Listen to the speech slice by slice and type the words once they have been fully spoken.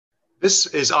This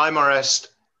is IMarEST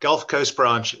Gulf Coast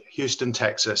Branch, Houston,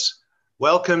 Texas.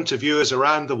 Welcome to viewers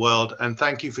around the world, and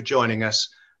thank you for joining us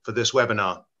for this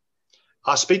webinar.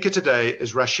 Our speaker today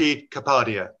is Rashid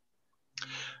Kapadia.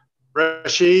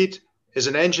 Rashid is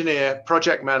an engineer,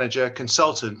 project manager,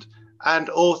 consultant, and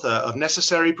author of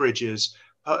Necessary Bridges,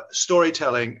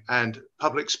 Storytelling and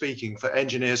Public Speaking for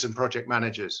Engineers and Project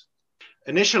Managers.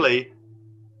 Initially,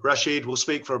 Rashid will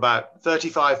speak for about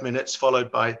 35 minutes,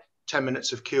 followed by 10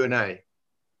 minutes of Q&A.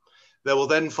 There will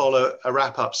then follow a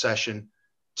wrap-up session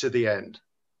to the end.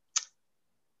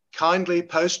 Kindly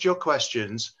post your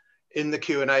questions in the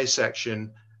Q&A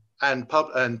section and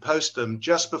post them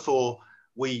just before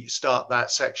we start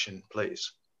that section,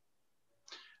 please.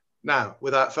 Now,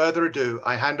 without further ado,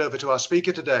 I hand over to our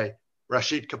speaker today,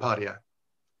 Rashid Kapadia.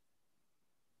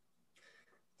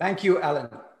 Thank you, Alan.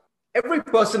 Every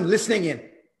person listening in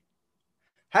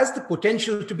has the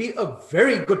potential to be a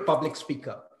very good public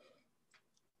speaker.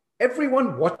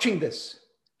 Everyone watching this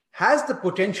has the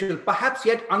potential, perhaps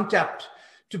yet untapped,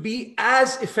 to be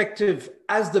as effective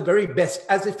as the very best,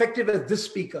 as effective as this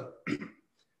speaker.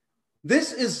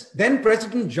 This is then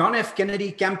President John F.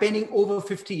 Kennedy campaigning over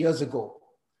 50 years ago,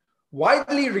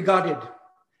 widely regarded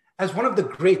as one of the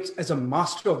greats, as a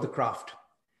master of the craft.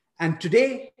 And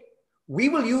today, we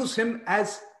will use him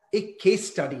as a case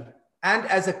study and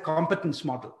as a competence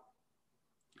model.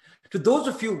 To those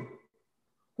of you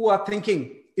who are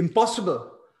thinking,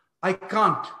 impossible, I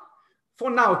can't,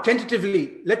 for now,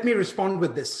 tentatively, let me respond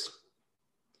with this.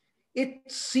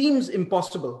 It seems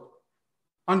impossible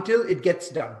until it gets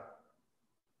done.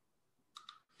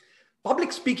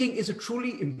 Public speaking is a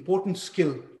truly important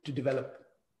skill to develop.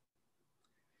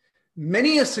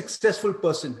 Many a successful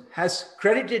person has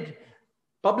credited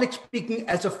public speaking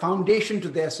as a foundation to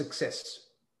their success.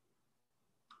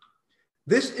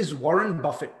 This is Warren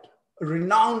Buffett, a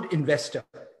renowned investor.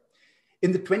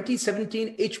 In the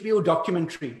 2017 HBO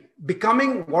documentary,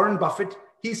 Becoming Warren Buffett,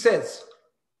 he says,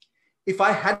 "If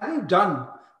I hadn't done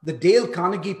the Dale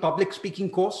Carnegie public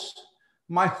speaking course,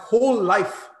 my whole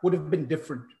life would have been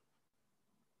different."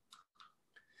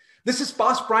 This is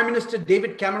past Prime Minister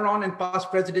David Cameron and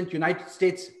past President United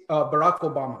States Barack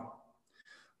Obama.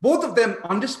 Both of them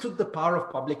understood the power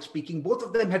of public speaking. Both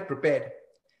of them had prepared.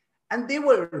 And they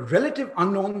were relative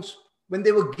unknowns when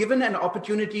they were given an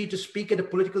opportunity to speak at a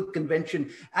political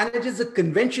convention. And it is a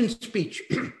convention speech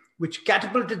which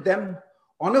catapulted them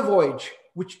on a voyage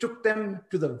which took them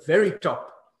to the very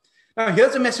top. Now,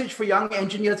 here's a message for young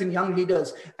engineers and young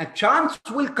leaders. A chance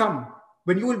will come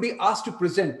when you will be asked to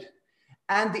present.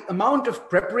 And the amount of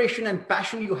preparation and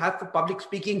passion you have for public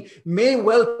speaking may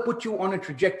well put you on a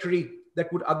trajectory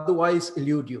that would otherwise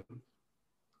elude you.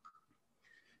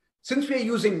 Since we are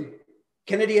using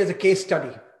Kennedy as a case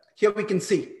study, here we can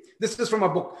see, this is from a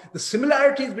book, the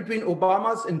similarities between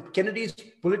Obama's and Kennedy's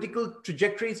political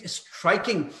trajectories is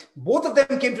striking. Both of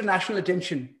them came to national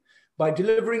attention by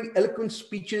delivering eloquent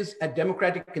speeches at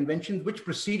Democratic conventions which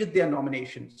preceded their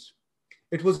nominations.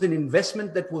 It was an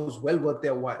investment that was well worth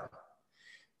their while.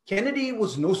 Kennedy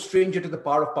was no stranger to the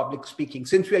power of public speaking.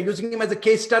 Since we are using him as a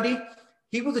case study,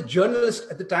 he was a journalist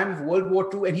at the time of World War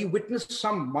II, and he witnessed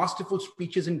some masterful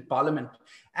speeches in Parliament,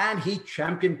 and he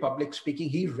championed public speaking.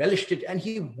 He relished it, and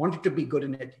he wanted to be good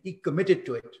in it. He committed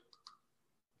to it.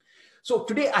 So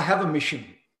today I have a mission.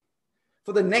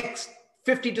 For the next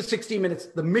 50 to 60 minutes,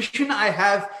 the mission I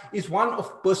have is one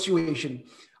of persuasion.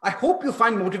 I hope you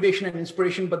find motivation and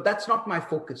inspiration, but that's not my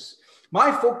focus.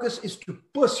 My focus is to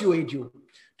persuade you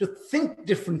to think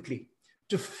differently,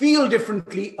 to feel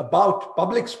differently about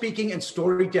public speaking and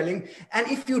storytelling.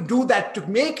 And if you do that, to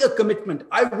make a commitment,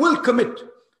 I will commit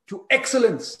to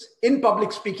excellence in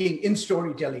public speaking, in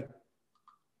storytelling.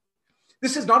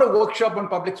 This is not a workshop on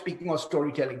public speaking or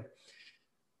storytelling.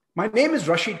 My name is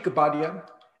Rashid Kapadia,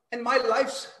 and my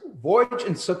life's voyage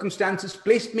and circumstances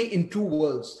placed me in two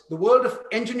worlds, the world of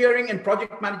engineering and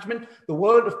project management, the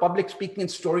world of public speaking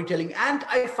and storytelling. And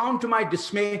I found to my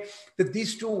dismay that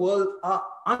these two worlds are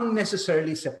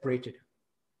unnecessarily separated.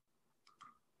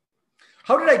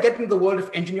 How did I get into the world of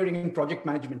engineering and project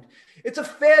management? It's a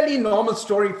fairly normal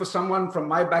story for someone from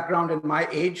my background and my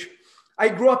age. I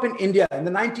grew up in India in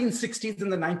the 1960s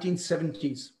and the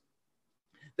 1970s.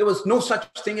 There was no such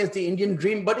thing as the Indian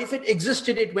dream, but if it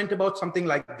existed, it went about something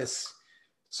like this.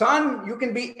 Son, you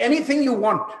can be anything you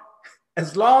want,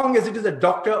 as long as it is a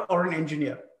doctor or an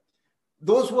engineer.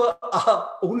 Those were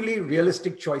our only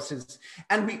realistic choices.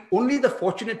 And only the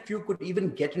fortunate few could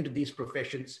even get into these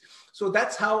professions. So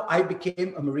that's how I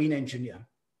became a marine engineer.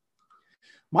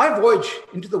 My voyage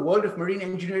into the world of marine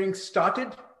engineering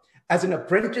started as an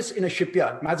apprentice in a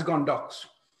shipyard, Mazagon Docks.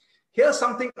 Here,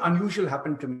 something unusual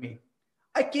happened to me.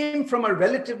 I came from a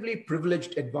relatively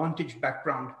privileged, advantaged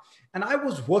background, and I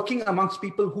was working amongst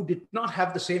people who did not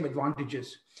have the same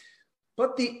advantages.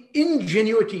 But the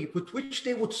ingenuity with which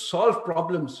they would solve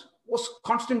problems was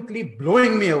constantly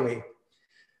blowing me away.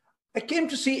 I came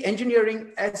to see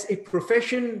engineering as a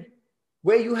profession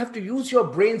where you have to use your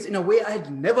brains in a way I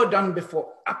had never done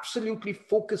before. Absolutely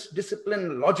focused,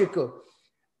 disciplined, logical.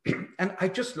 And I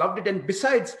just loved it. And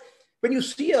besides, when you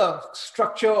see a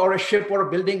structure or a ship or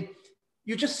a building,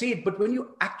 you just see it. But when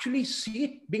you actually see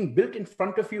it being built in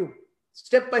front of you,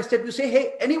 step by step, you say,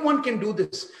 hey, anyone can do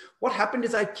this. What happened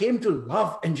is I came to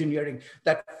love engineering,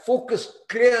 that focused,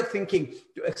 clear thinking,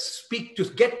 to speak, to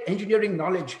get engineering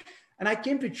knowledge. And I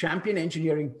came to champion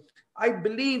engineering. I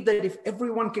believe that if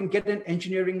everyone can get an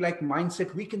engineering-like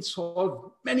mindset, we can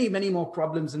solve many, many more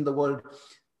problems in the world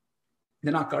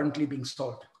than are currently being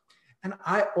solved. And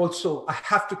I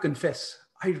have to confess,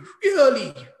 I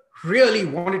really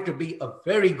wanted to be a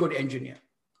very good engineer.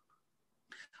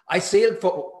 I sailed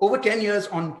for over 10 years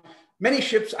on many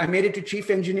ships. I made it to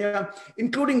chief engineer,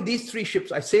 including these 3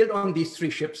 ships. I sailed on these 3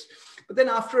 ships. But then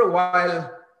after a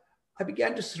while, I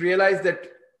began to realize that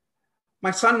my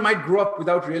son might grow up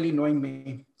without really knowing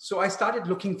me. So I started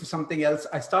looking for something else.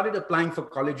 I started applying for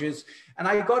colleges, and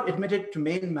I got admitted to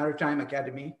Maine Maritime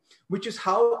Academy, which is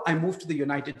how I moved to the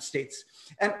United States.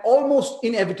 And almost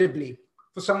inevitably,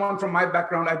 for someone from my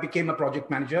background, I became a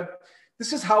project manager.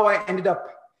 This is how I ended up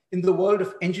in the world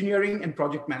of engineering and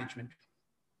project management.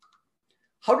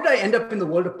 How did I end up in the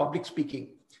world of public speaking?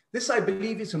 This, I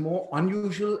believe, is a more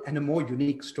unusual and a more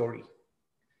unique story.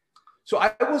 So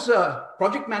I was a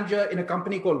project manager in a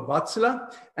company called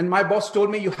Vatsala, and my boss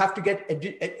told me you have to get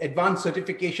advanced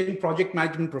certification, project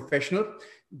management professional.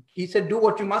 He said, do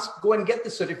what you must, go and get the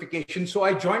certification. So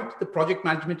I joined the Project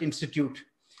Management Institute.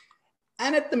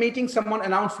 And at the meeting, someone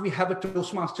announced we have a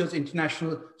Toastmasters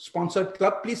International sponsored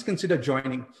club. Please consider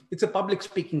joining. It's a public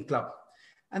speaking club.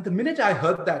 And the minute I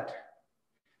heard that,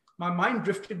 my mind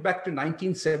drifted back to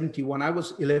 1971. I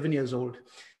was 11 years old.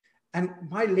 And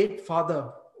my late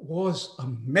father was a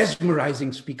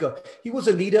mesmerizing speaker. He was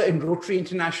a leader in Rotary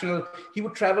International. He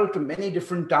would travel to many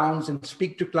different towns and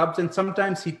speak to clubs, and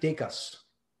sometimes he'd take us.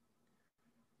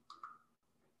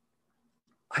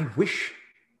 I wish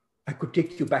I could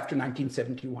take you back to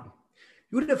 1971.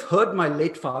 You would have heard my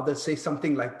late father say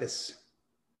something like this.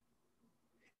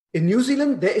 In New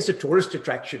Zealand, there is a tourist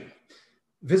attraction.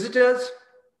 Visitors,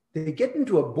 they get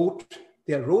into a boat,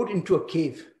 they are rowed into a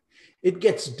cave. It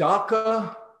gets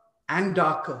darker and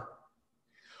darker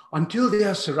until they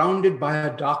are surrounded by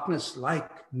a darkness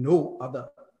like no other.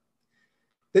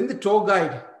 Then the tour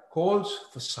guide calls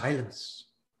for silence.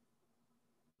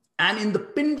 And in the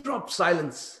pin drop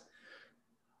silence,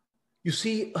 you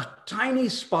see a tiny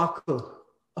sparkle,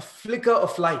 a flicker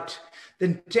of light,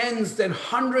 then tens, then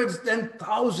hundreds, then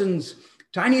thousands,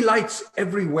 tiny lights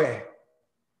everywhere.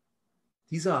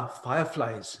 These are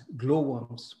fireflies,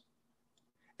 glowworms.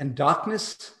 And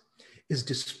darkness is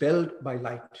dispelled by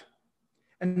light.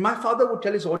 And my father would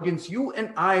tell his audience, you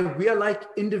and I, we are like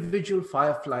individual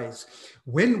fireflies.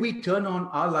 When we turn on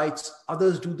our lights,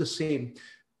 others do the same.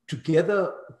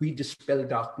 Together, we dispel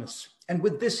darkness. And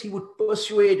with this, he would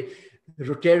persuade the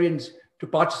Rotarians to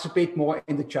participate more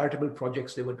in the charitable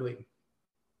projects they were doing.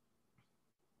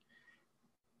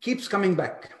 Keeps coming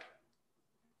back.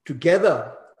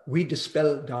 Together, we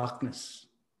dispel darkness.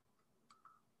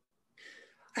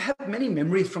 I have many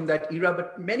memories from that era,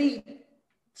 but many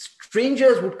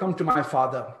strangers would come to my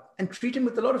father and treat him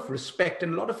with a lot of respect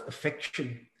and a lot of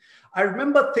affection. I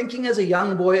remember thinking as a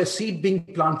young boy, a seed being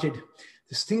planted,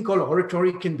 this thing called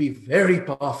oratory can be very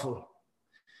powerful.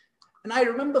 And I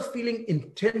remember feeling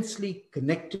intensely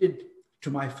connected to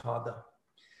my father.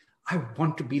 I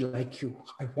want to be like you.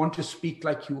 I want to speak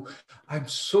like you. I'm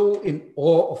so in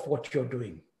awe of what you're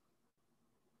doing.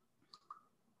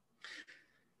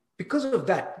 Because of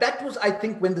that, that was, I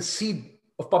think, when the seed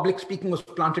of public speaking was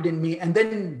planted in me. And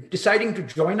then deciding to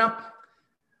join up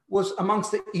was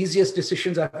amongst the easiest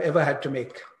decisions I've ever had to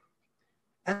make.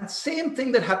 And same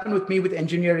thing that happened with me with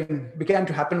engineering began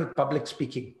to happen with public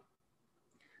speaking.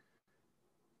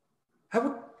 I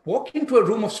would walk into a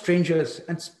room of strangers,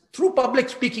 and through public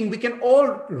speaking, we can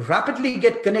all rapidly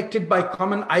get connected by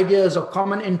common ideas or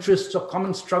common interests or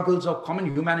common struggles or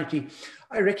common humanity.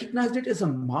 I recognized it as a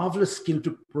marvelous skill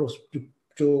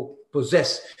to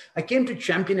possess. I came to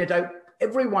champion it.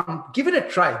 Everyone, give it a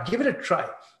try. Give it a try.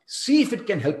 See if it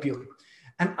can help you.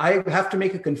 And I have to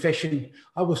make a confession.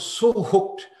 I was so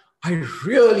hooked. I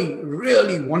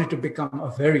really wanted to become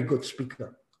a very good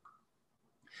speaker.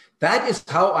 That is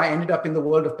how I ended up in the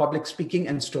world of public speaking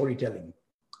and storytelling.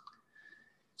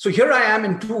 So here I am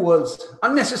in two worlds,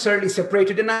 unnecessarily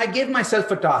separated, and I gave myself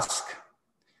a task.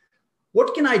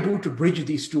 What can I do to bridge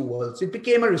these two worlds? It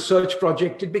became a research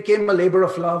project. It became a labor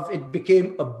of love. It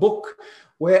became a book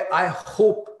where I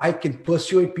hope I can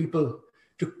persuade people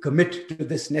to commit to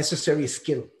this necessary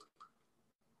skill.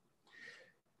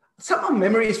 Some are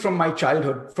memories from my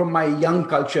childhood, from my young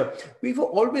culture. We've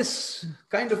always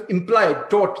kind of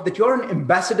taught that you're an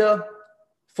ambassador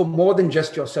for more than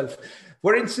just yourself.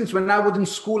 For instance, when I was in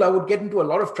school, I would get into a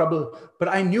lot of trouble, but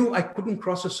I knew I couldn't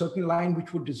cross a certain line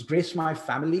which would disgrace my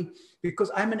family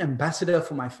because I'm an ambassador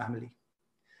for my family.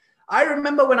 I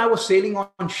remember when I was sailing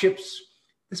on ships,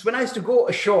 when I used to go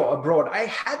ashore abroad, I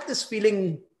had this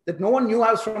feeling that no one knew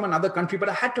I was from another country, but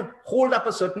I had to hold up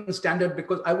a certain standard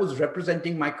because I was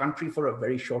representing my country for a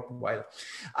very short while.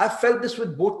 I felt this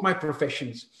with both my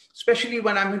professions, especially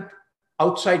when I'm in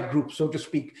outside group, so to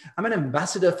speak. I'm an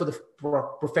ambassador for the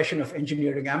profession of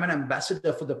engineering. I'm an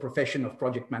ambassador for the profession of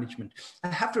project management. I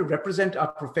have to represent our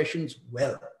professions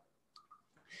well.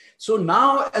 So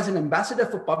now, as an ambassador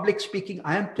for public speaking,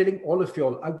 I am telling all of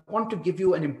y'all, I want to give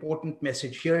you an important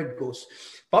message. Here it goes.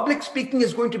 Public speaking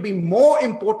is going to be more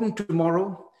important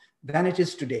tomorrow than it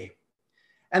is today.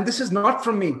 And this is not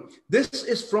from me. This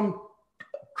is from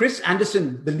Chris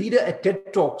Anderson, the leader at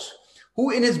TED Talks,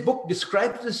 who in his book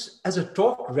describes this as a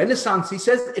talk renaissance. He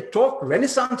says a talk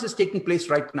renaissance is taking place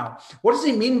right now. What does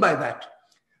he mean by that?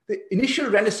 The initial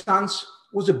renaissance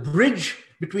was a bridge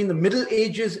between the Middle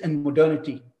Ages and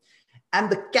modernity. And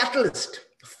the catalyst,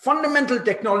 fundamental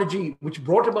technology which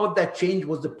brought about that change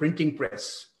was the printing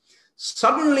press.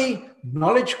 Suddenly,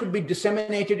 knowledge could be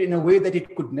disseminated in a way that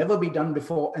it could never be done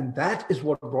before, and that is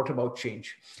what brought about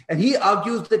change. And he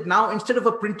argues that now, instead of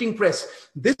a printing press,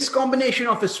 this combination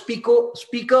of a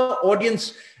speaker,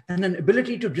 audience, and an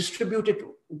ability to distribute it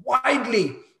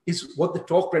widely is what the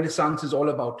talk renaissance is all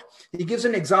about. He gives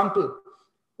an example.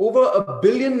 Over 1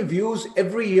 billion views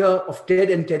every year of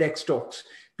TED and TEDx talks.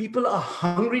 People are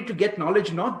hungry to get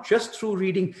knowledge, not just through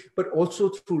reading, but also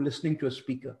through listening to a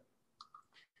speaker.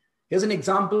 Here's an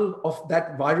example of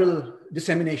that viral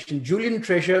dissemination. Julian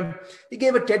Treasure, he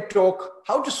gave a TED talk,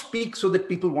 how to speak so that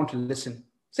people want to listen.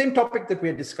 Same topic that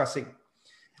we're discussing.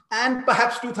 And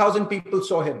perhaps 2,000 people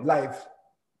saw him live.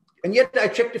 And yet I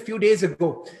checked a few days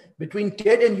ago, between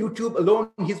TED and YouTube alone,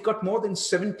 he's got more than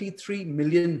 73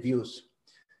 million views.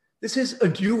 This is a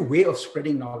new way of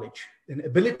spreading knowledge, an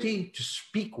ability to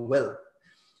speak well,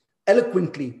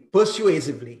 eloquently,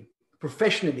 persuasively,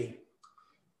 professionally.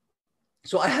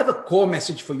 So I have a core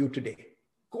message for you today.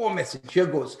 Core message, here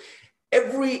goes.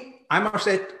 Every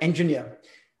IMarEST engineer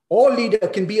or leader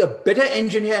can be a better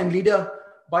engineer and leader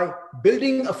by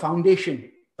building a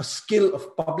foundation, a skill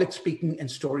of public speaking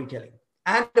and storytelling,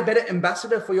 and a better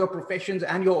ambassador for your professions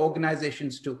and your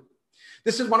organizations too.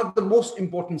 This is one of the most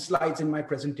important slides in my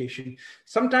presentation.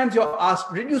 Sometimes you're asked,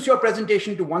 reduce your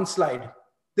presentation to one slide.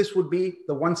 This would be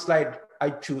the one slide I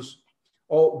choose,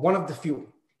 or one of the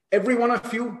few. Every one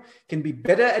of you can be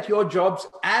better at your jobs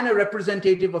and a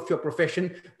representative of your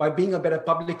profession by being a better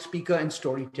public speaker and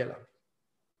storyteller.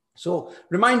 So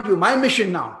remind you, my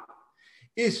mission now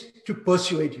is to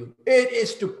persuade you. It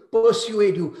is to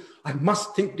persuade you. I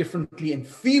must think differently and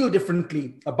feel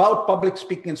differently about public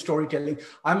speaking and storytelling.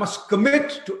 I must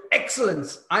commit to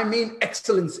excellence. I mean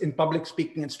excellence in public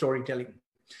speaking and storytelling.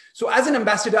 So as an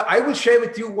ambassador, I will share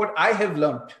with you what I have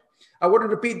learned. I want to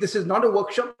repeat, this is not a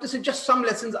workshop. This is just some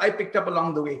lessons I picked up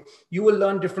along the way. You will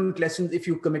learn different lessons if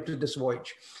you commit to this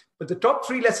voyage. But the top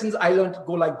 3 lessons I learned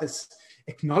go like this.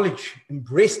 Acknowledge,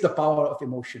 embrace the power of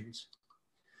emotions.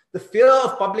 The fear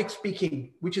of public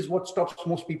speaking, which is what stops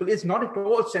most people, is not at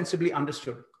all sensibly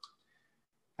understood.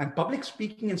 And public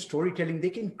speaking and storytelling,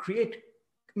 they can create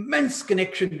immense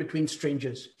connection between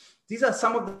strangers. These are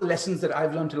some of the lessons that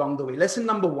I've learned along the way. Lesson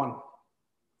number 1.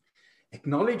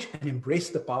 Acknowledge and embrace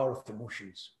the power of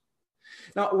emotions.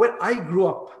 Now, when I grew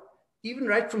up, even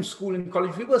right from school and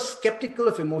college, we were skeptical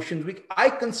of emotions. I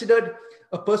considered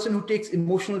a person who takes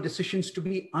emotional decisions to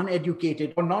be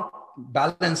uneducated or not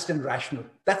balanced and rational.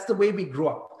 That's the way we grew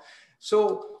up.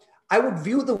 So I would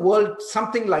view the world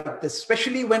something like this,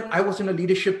 especially when I was in a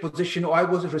leadership position or I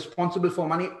was responsible for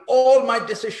money. All my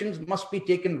decisions must be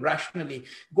taken rationally.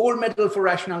 Gold medal for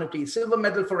rationality, silver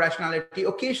medal for rationality.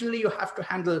 Occasionally, you have to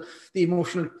handle the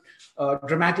emotional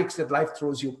dramatics that life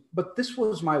throws you. But this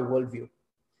was my worldview.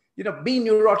 You know, be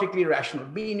neurotically rational,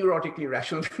 be neurotically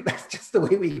rational. That's just the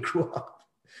way we grew up.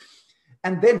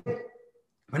 And then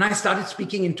when I started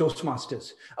speaking in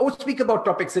Toastmasters, I would speak about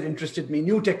topics that interested me,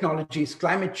 new technologies,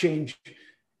 climate change.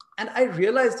 And I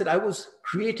realized that I was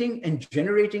creating and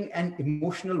generating an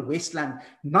emotional wasteland.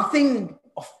 Nothing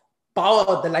of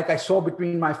power that, like I saw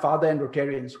between my father and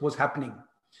Rotarians, was happening.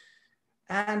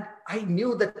 And I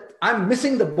knew that I'm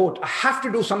missing the boat. I have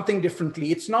to do something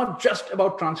differently. It's not just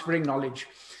about transferring knowledge.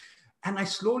 And I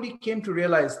slowly came to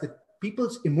realize that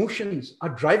people's emotions are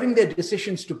driving their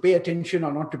decisions to pay attention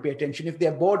or not to pay attention. If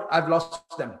they're bored, I've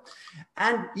lost them.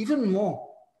 And even more,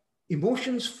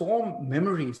 emotions form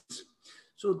memories.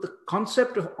 So the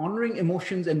concept of honoring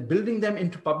emotions and building them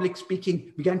into public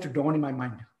speaking began to dawn in my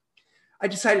mind. I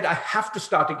decided I have to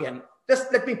start again.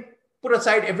 Just let me put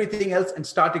aside everything else and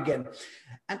start again.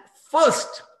 And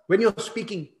first, when you're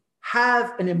speaking,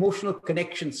 have an emotional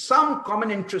connection, some common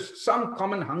interest, some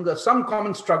common hunger, some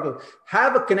common struggle.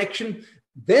 Have a connection,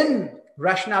 then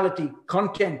rationality,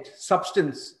 content,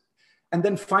 substance, and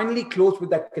then finally close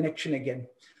with that connection again.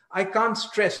 I can't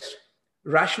stress,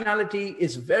 rationality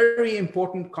is very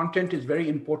important, content is very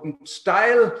important.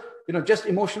 Style, just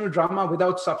emotional drama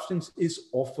without substance is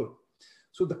awful.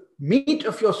 So the meat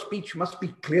of your speech must be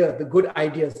clear, the good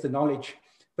ideas, the knowledge,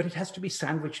 but it has to be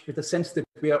sandwiched with a sense that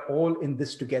we are all in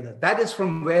this together. That is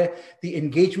from where the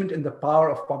engagement and the power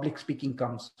of public speaking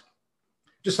comes.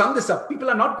 To sum this up, people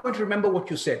are not going to remember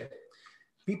what you said.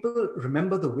 People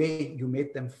remember the way you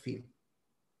made them feel.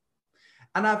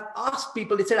 And I've asked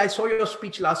people, they said, I saw your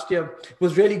speech last year. It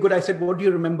was really good. I said, what do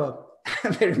you remember?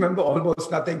 And they remember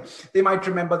almost nothing. They might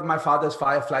remember my father's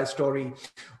firefly story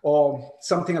or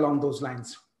something along those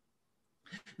lines.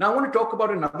 Now, I want to talk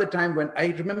about another time when I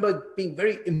remember being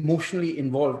very emotionally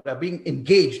involved, being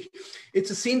engaged. It's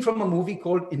a scene from a movie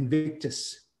called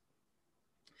Invictus.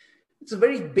 It's a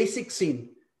very basic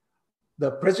scene.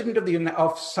 The president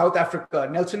of South Africa,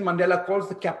 Nelson Mandela, calls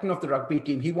the captain of the rugby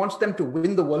team. He wants them to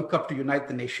win the World Cup to unite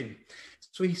the nation.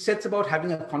 So he sets about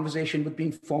having a conversation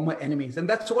between former enemies. And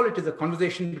that's all it is, a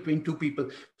conversation between two people.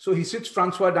 So he sits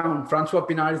Francois down. Francois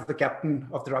Pienaar is the captain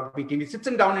of the rugby team. He sits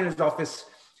him down in his office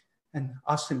and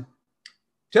asks him,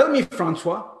 tell me,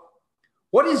 Francois,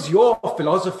 what is your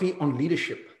philosophy on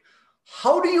leadership?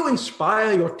 How do you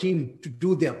inspire your team to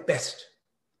do their best?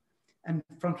 And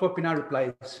Francois Pienaar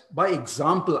replies, by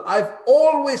example. I've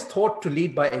always thought to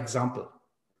lead by example.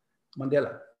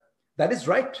 Mandela, that is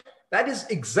right. That is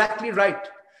exactly right.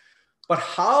 But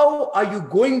how are you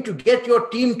going to get your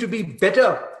team to be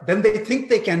better than they think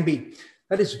they can be?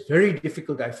 That is very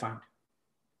difficult, I find.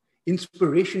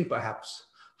 Inspiration, perhaps.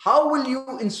 How will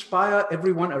you inspire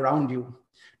everyone around you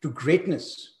to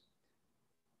greatness?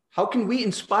 How can we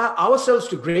inspire ourselves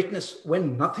to greatness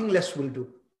when nothing less will do?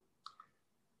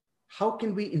 How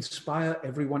can we inspire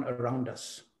everyone around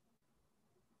us?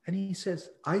 And he says,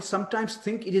 I sometimes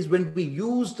think it is when we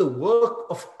use the work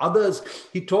of others.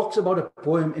 He talks about a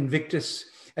poem, Invictus.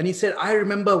 And he said, I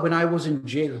remember when I was in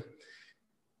jail,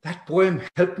 that poem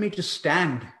helped me to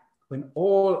stand when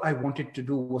all I wanted to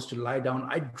do was to lie down.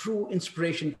 I drew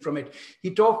inspiration from it.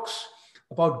 He talks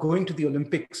about going to the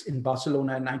Olympics in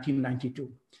Barcelona in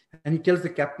 1992. And he tells the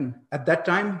captain, at that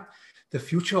time, the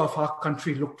future of our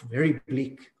country looked very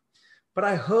bleak. But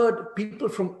I heard people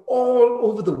from all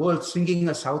over the world singing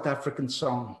a South African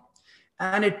song.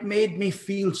 And it made me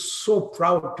feel so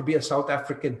proud to be a South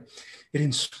African. It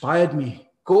inspired me,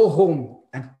 go home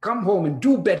and come home and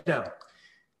do better.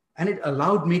 And it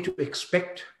allowed me to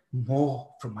expect more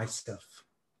from myself.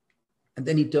 And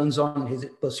then he turns on his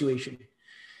persuasion.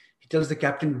 He tells the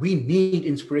captain, we need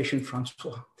inspiration,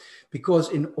 Francois, because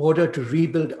in order to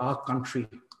rebuild our country,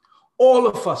 all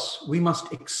of us, we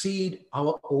must exceed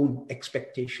our own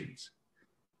expectations.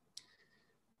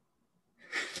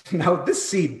 Now, this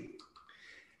scene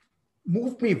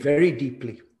moved me very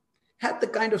deeply, had the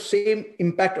kind of same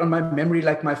impact on my memory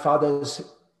like my father's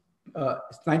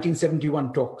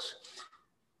 1971 talks.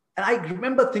 And I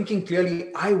remember thinking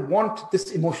clearly, I want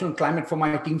this emotional climate for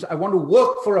my teams. I want to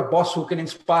work for a boss who can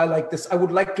inspire like this. I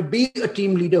would like to be a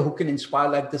team leader who can inspire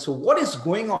like this. So what is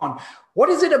going on? What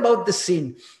is it about this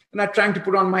scene? And I'm trying to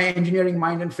put on my engineering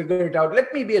mind and figure it out.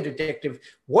 Let me be a detective.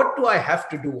 What do I have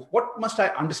to do? What must I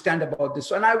understand about this?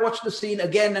 So, and I watched the scene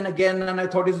again and again, and I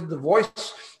thought, is it the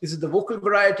voice? Is it the vocal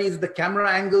variety? Is it the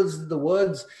camera angles? Is it the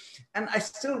words? And I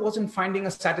still wasn't finding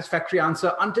a satisfactory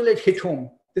answer until it hit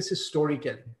home. This is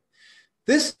storytelling.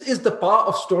 This is the power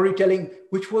of storytelling,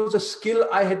 which was a skill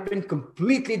I had been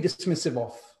completely dismissive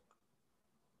of.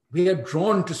 We are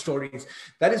drawn to stories.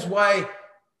 That is why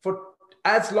for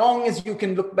as long as you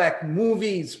can look back,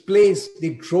 movies, plays,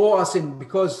 they draw us in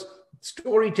because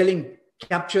storytelling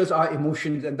captures our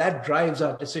emotions and that drives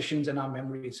our decisions and our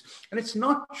memories. And it's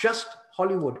not just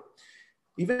Hollywood.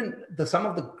 Even some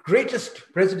of the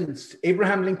greatest presidents,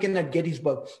 Abraham Lincoln at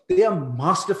Gettysburg, they are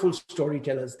masterful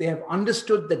storytellers. They have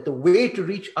understood that the way to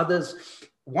reach others,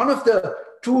 one of the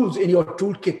tools in your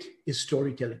toolkit is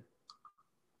storytelling.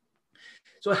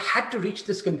 So I had to reach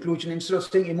this conclusion. Instead of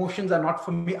saying emotions are not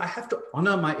for me, I have to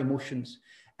honor my emotions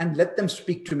and let them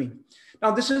speak to me. Now,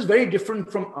 this is very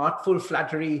different from artful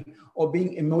flattery or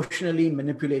being emotionally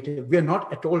manipulative. We are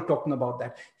not at all talking about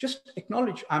that. Just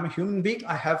acknowledge I'm a human being,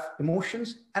 I have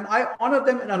emotions, and I honor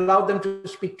them and allow them to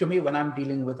speak to me when I'm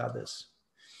dealing with others.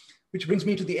 Which brings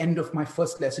me to the end of my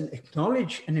first lesson.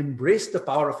 Acknowledge and embrace the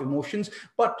power of emotions,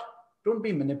 but don't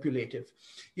be manipulative.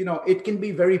 You know, it can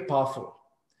be very powerful.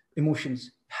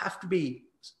 Emotions have to be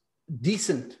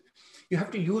decent. You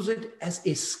have to use it as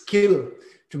a skill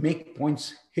to make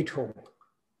points hit home.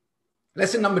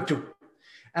 Lesson number 2,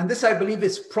 and this I believe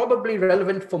is probably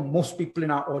relevant for most people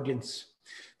in our audience.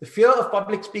 The fear of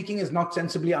public speaking is not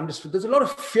sensibly understood. There's a lot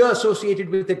of fear associated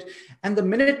with it. And the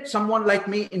minute someone like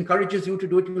me encourages you to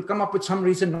do it, you will come up with some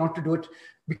reason not to do it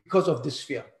because of this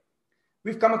fear.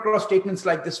 We've come across statements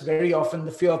like this very often.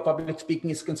 The fear of public speaking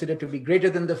is considered to be greater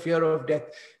than the fear of death.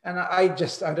 And I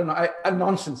don't know,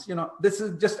 nonsense. You know, this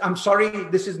is just, I'm sorry,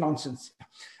 this is nonsense.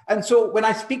 And so when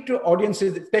I speak to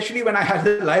audiences, especially when I had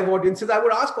the live audiences, I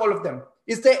would ask all of them,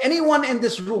 is there anyone in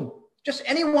this room, just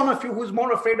any one of you, who's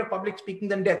more afraid of public speaking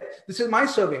than death? This is my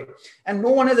survey. And no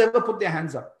one has ever put their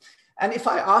hands up. And if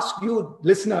I ask you,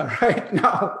 listener, right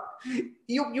now,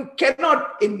 you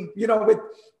cannot,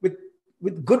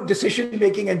 with good decision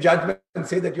making and judgment, and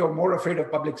say that you're more afraid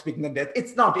of public speaking than death.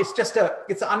 It's not. It's just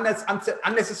it's an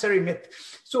unnecessary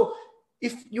myth. So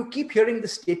if you keep hearing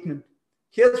this statement,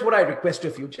 here's what I request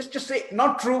of you. Just say,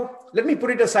 not true. Let me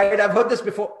put it aside. I've heard this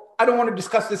before. I don't want to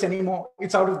discuss this anymore.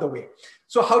 It's out of the way.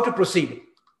 So how to proceed?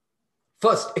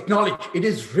 First, acknowledge it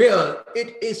is real.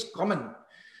 It is common.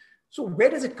 So where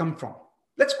does it come from?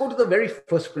 Let's go to the very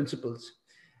first principles.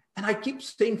 And I keep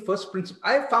saying first principle.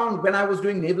 I found when I was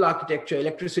doing naval architecture,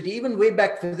 electricity, even way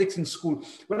back physics in school,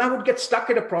 when I would get stuck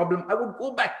at a problem, I would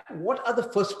go back. What are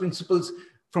the first principles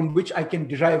from which I can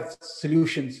derive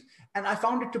solutions? And I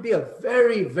found it to be a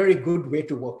very, very good way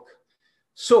to work.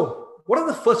 So what are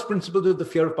the first principles of the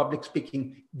fear of public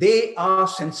speaking? They are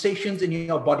sensations in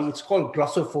your body. It's called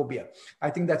glossophobia. I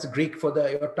think that's Greek for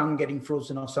your tongue getting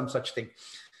frozen or some such thing.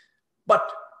 But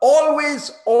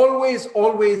always, always,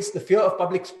 always, the fear of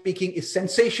public speaking is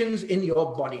sensations in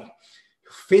your body.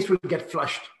 Your face will get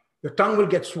flushed. Your tongue will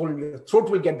get swollen. Your throat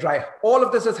will get dry. All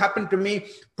of this has happened to me.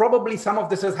 Probably some of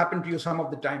this has happened to you some of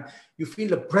the time. You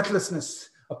feel a breathlessness,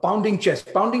 a pounding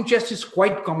chest. Pounding chest is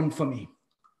quite common for me.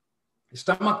 The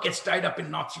stomach gets tied up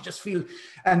in knots. You just feel,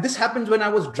 and this happens when I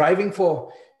was driving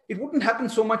it wouldn't happen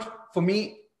so much for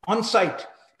me on site,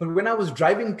 but when I was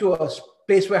driving to a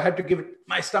place where I had to give it,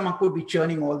 my stomach would be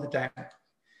churning all the time.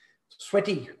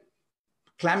 Sweaty,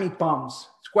 clammy palms.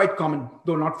 It's quite common,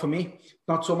 though not for me,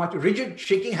 not so much. Rigid,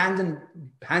 shaking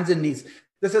hands and knees.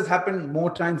 This has happened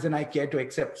more times than I care to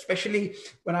accept, especially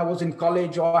when I was in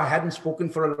college or I hadn't spoken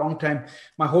for a long time.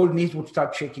 My whole knees would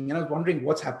start shaking and I was wondering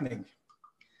what's happening.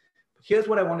 Here's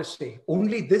what I want to say.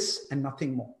 Only this and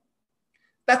nothing more.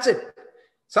 That's it.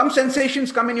 Some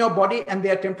sensations come in your body and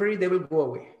they are temporary. They will go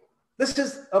away. This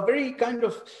is a very kind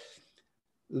of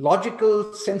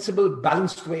logical, sensible,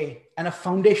 balanced way and a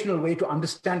foundational way to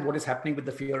understand what is happening with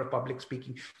the fear of public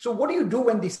speaking. So what do you do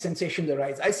when these sensations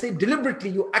arise? I say deliberately,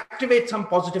 you activate some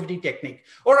positivity technique.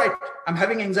 All right, I'm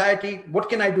having anxiety. What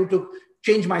can I do to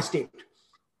change my state?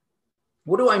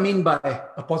 What do I mean by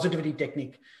a positivity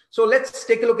technique? So let's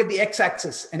take a look at the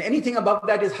x-axis, and anything above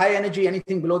that is high energy,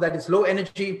 anything below that is low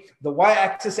energy. The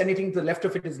y-axis, anything to the left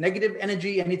of it is negative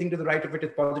energy, anything to the right of it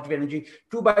is positive energy.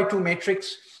 2x2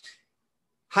 matrix.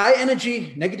 High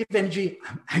energy, negative energy,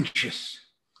 I'm anxious.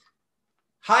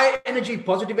 High energy,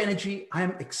 positive energy, I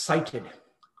am excited.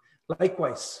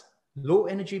 Likewise, low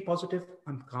energy, positive,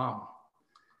 I'm calm.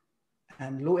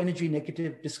 And low energy,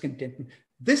 negative, discontentment.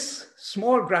 This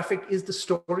small graphic is the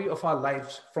story of our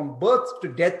lives. From birth to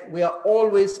death, we are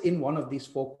always in one of these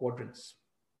 4 quadrants.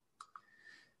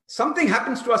 Something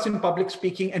happens to us in public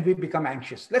speaking and we become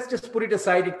anxious. Let's just put it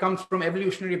aside. It comes from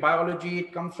evolutionary biology.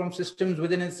 It comes from systems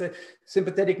within its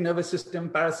sympathetic nervous system,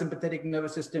 parasympathetic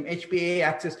nervous system, HPA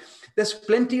axis. There's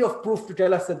plenty of proof to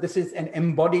tell us that this is an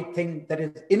embodied thing that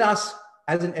is in us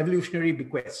as an evolutionary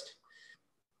bequest.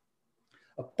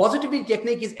 A positivity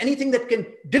technique is anything that can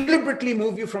deliberately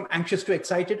move you from anxious to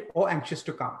excited or anxious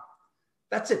to calm.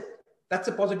 That's it. That's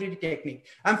a positivity technique.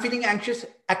 I'm feeling anxious,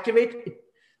 activate it.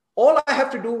 All I have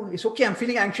to do is, okay, I'm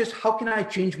feeling anxious. How can I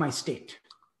change my state?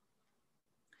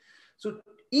 So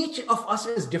each of us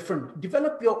is different.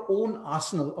 Develop your own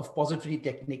arsenal of positivity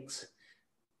techniques.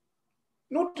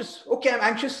 Notice, okay, I'm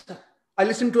anxious. I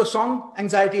listen to a song,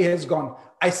 anxiety has gone.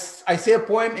 I say a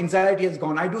poem, anxiety has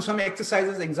gone. I do some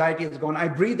exercises, anxiety has gone. I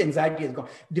breathe, anxiety has gone.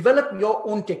 Develop your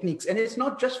own techniques. And it's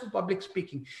not just for public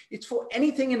speaking. It's for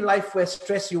anything in life where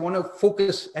stress, you want to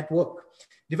focus at work.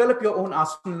 Develop your own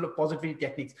arsenal of positivity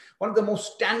techniques. One of the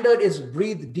most standard is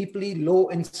breathe deeply, low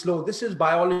and slow. This is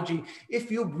biology.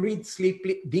 If you breathe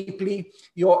deeply,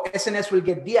 your SNS will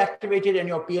get deactivated and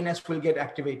your PNS will get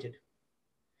activated.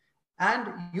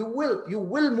 And you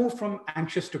will move from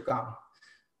anxious to calm.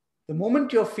 The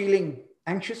moment you're feeling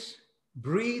anxious,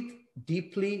 breathe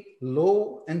deeply,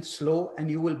 low and slow, and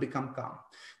you will become calm.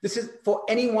 This is for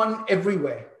anyone,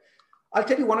 everywhere. I'll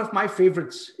tell you, one of my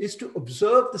favorites is to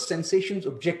observe the sensations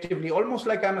objectively, almost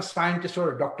like I'm a scientist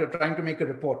or a doctor trying to make a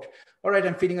report. All right,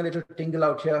 I'm feeling a little tingle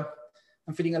out here.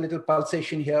 I'm feeling a little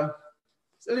pulsation here,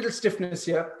 a little stiffness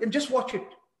here, and just watch it,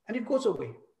 and it goes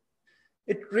away.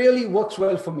 It really works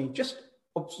well for me. Just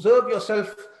observe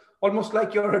yourself, almost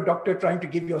like you're a doctor trying to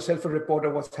give yourself a report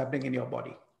of what's happening in your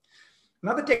body.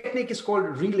 Another technique is called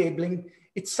relabeling.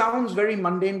 It sounds very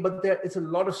mundane, but there is a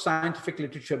lot of scientific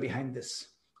literature behind this.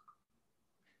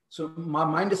 So my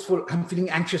mind is full. I'm feeling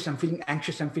anxious. I'm feeling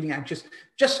anxious. I'm feeling anxious.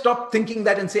 Just stop thinking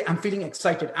that and say, I'm feeling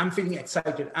excited. I'm feeling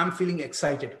excited. I'm feeling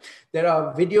excited. There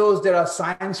are videos, there are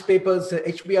science papers,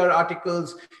 HBR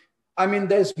articles. I mean,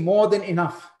 there's more than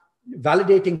enough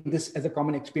validating this as a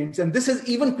common experience. And this is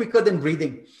even quicker than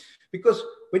breathing, because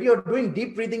when you're doing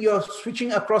deep breathing, you're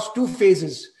switching across two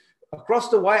phases, across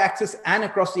the y-axis and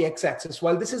across the x-axis.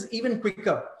 While this is even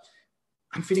quicker.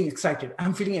 I'm feeling excited.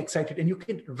 I'm feeling excited. And you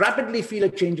can rapidly feel a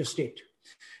change of state.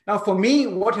 Now, for me,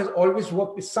 what has always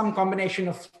worked is some combination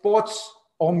of sports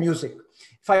or music.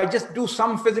 If I just do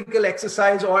some physical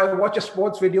exercise, or I watch a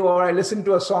sports video, or I listen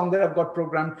to a song that I've got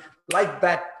programmed, like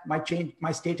that,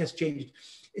 my state has changed.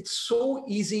 It's so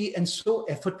easy and so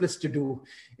effortless to do.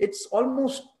 It's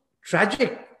almost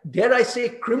tragic, dare I say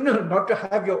criminal, not to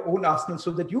have your own arsenal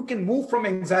so that you can move from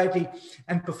anxiety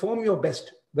and perform your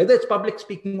best, whether it's public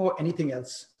speaking or anything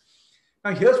else.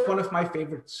 Now, here's one of my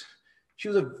favorites. She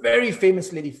was a very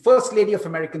famous lady, first lady of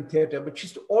American theater, but she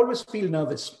used to always feel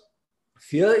nervous.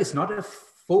 Fear is not a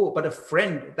foe, but a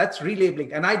friend. That's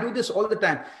relabeling. And I do this all the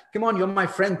time. Come on, you're my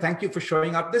friend. Thank you for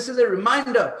showing up. This is a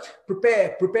reminder.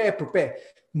 Prepare, prepare, prepare.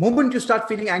 Moment you start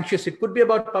feeling anxious, it could be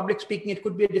about public speaking. It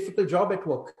could be a difficult job at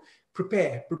work.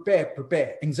 Prepare, prepare,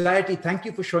 prepare. Anxiety, thank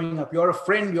you for showing up. You're a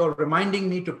friend. You're reminding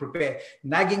me to prepare,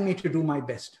 nagging me to do my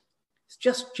best. It's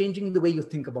just changing the way you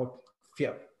think about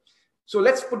fear. So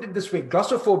let's put it this way.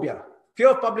 Glossophobia, fear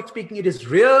of public speaking. It is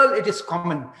real. It is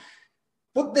common.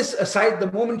 Put this aside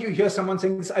the moment you hear someone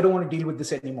saying this, I don't want to deal with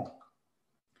this anymore.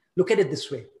 Look at it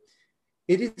this way.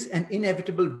 It is an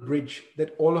inevitable bridge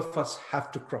that all of us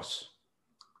have to cross.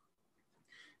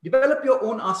 Develop your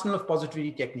own arsenal of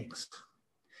positivity techniques.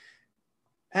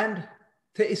 And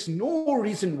there is no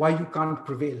reason why you can't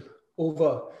prevail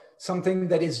over something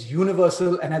that is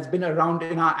universal and has been around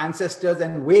in our ancestors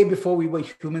and way before we were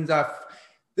humans.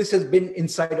 This has been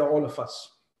inside all of us.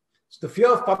 So the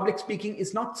fear of public speaking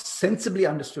is not sensibly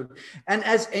understood. And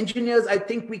as engineers, I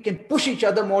think we can push each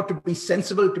other more to be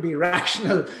sensible, to be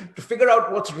rational, to figure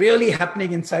out what's really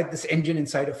happening inside this engine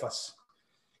inside of us.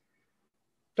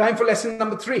 Time for lesson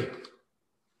number 3.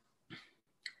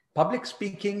 Public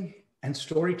speaking and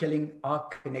storytelling are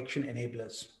connection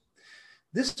enablers.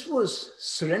 This was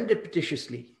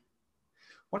serendipitously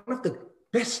one of the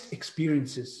best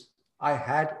experiences I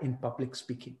had in public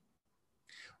speaking.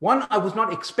 One I was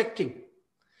not expecting.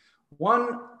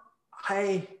 One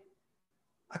I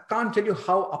can't tell you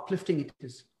how uplifting it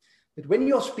is. That when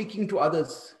you're speaking to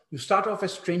others, you start off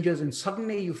as strangers and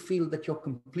suddenly you feel that you're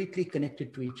completely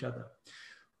connected to each other.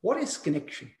 What is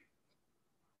connection?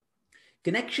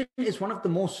 Connection is one of the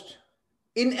most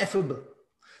ineffable,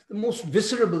 the most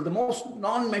visceral, the most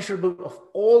non-measurable of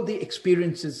all the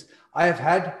experiences I have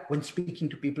had when speaking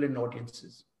to people in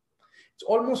audiences. It's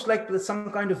almost like there's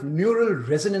some kind of neural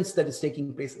resonance that is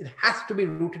taking place. It has to be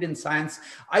rooted in science.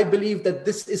 I believe that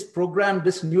this is programmed,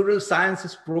 this neural science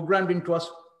is programmed into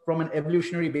us from an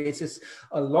evolutionary basis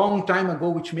a long time ago,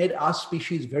 which made our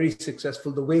species very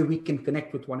successful, the way we can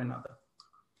connect with one another.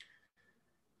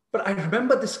 But I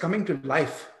remember this coming to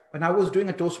life when I was doing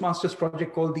a Toastmasters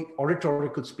project called the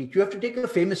oratorical speech. You have to take a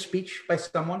famous speech by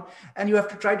someone and you have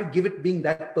to try to give it being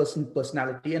that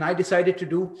personality. And I decided to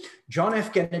do John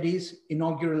F. Kennedy's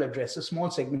inaugural address, a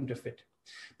small segment of it.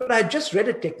 But I had just read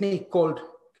a technique called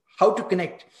How to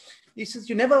Connect. He says,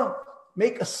 you never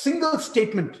make a single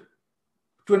statement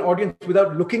to an audience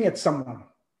without looking at someone.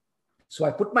 So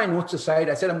I put my notes aside.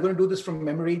 I said, I'm going to do this from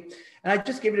memory. And I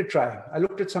just gave it a try. I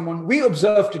looked at someone. We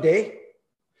observe today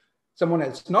Someone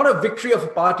else. Not a victory of a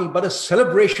party, but a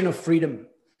celebration of freedom.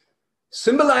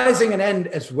 Symbolizing an end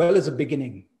as well as a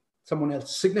beginning. Someone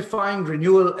else. Signifying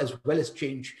renewal as well as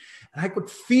change. And I could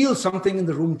feel something in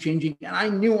the room changing. And I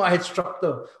knew I had struck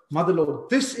the mother lode.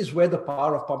 This is where the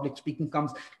power of public speaking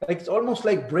comes. Like, it's almost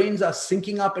like brains are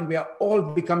syncing up and we are all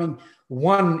becoming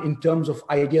one in terms of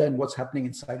idea and what's happening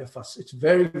inside of us. It's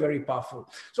very, very powerful.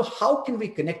 So how can we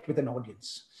connect with an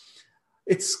audience?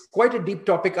 It's quite a deep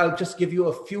topic. I'll just give you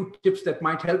a few tips that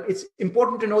might help. It's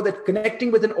important to know that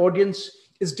connecting with an audience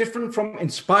is different from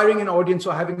inspiring an audience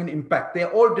or having an impact.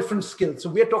 They're all different skills. So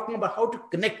we're talking about how to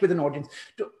connect with an audience.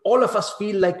 To all of us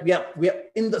feel like we are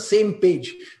in the same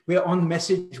page. We are on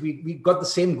message. We got the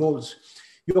same goals.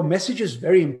 Your message is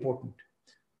very important,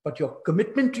 but your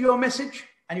commitment to your message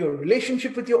and your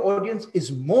relationship with your audience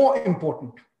is more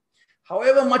important.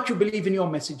 However much you believe in your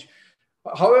message,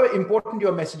 however important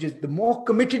your message is, the more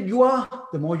committed you are,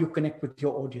 the more you connect with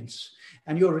your audience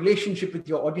and your relationship with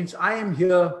your audience. I am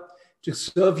here to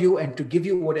serve you and to give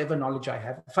you whatever knowledge I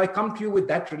have. If I come to you with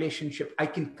that relationship, I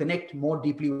can connect more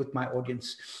deeply with my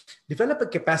audience. Develop a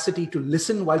capacity to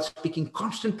listen while speaking,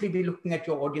 constantly be looking at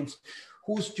your audience.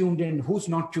 Who's tuned in, who's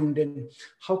not tuned in?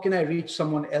 How can I reach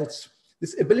someone else?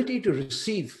 This ability to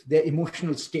receive their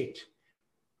emotional state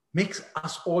makes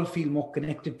us all feel more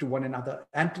connected to one another,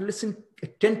 and to listen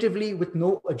attentively with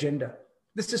no agenda.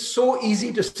 This is so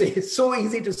easy to say. It's so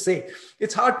easy to say.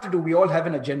 It's hard to do. We all have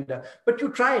an agenda, but you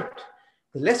try it.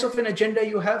 The less of an agenda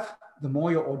you have, the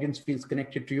more your audience feels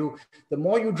connected to you. The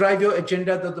more you drive your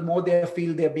agenda, the more they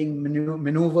feel they're being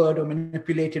maneuvered or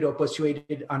manipulated or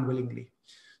persuaded unwillingly.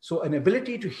 So an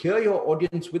ability to hear your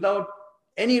audience without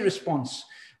any response,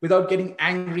 without getting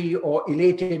angry or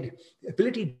elated,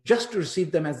 ability just to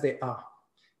receive them as they are.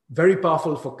 Very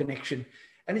powerful for connection.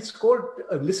 And it's called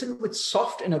listen with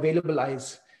soft and available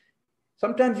eyes.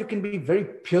 Sometimes you can be very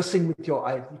piercing with your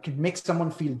eyes. You can make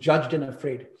someone feel judged and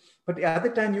afraid. But the other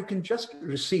time you can just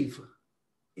receive.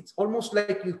 It's almost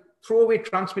like you throw away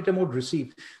transmitter mode,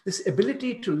 receive. This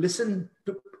ability to listen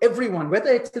to everyone, whether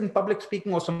it's in public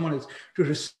speaking or someone else, to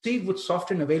receive with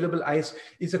soft and available eyes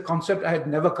is a concept I had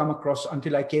never come across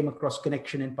until I came across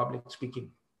connection in public speaking.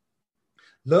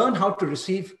 Learn how to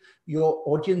receive your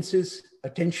audience's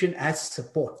attention as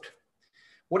support.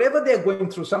 Whatever they're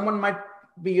going through, someone might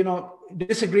be,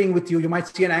 disagreeing with you. You might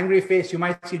see an angry face. You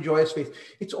might see a joyous face.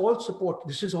 It's all support.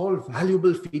 This is all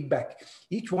valuable feedback.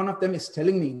 Each one of them is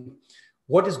telling me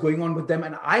what is going on with them,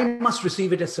 and I must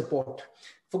receive it as support.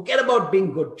 Forget about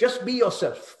being good. Just be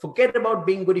yourself. Forget about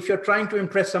being good. If you're trying to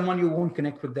impress someone, you won't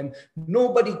connect with them.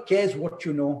 Nobody cares what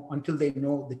you know until they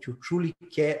know that you truly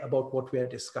care about what we are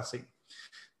discussing.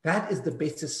 That is the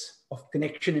basis of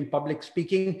connection in public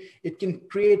speaking. It can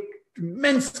create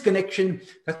immense connection.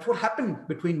 That's what happened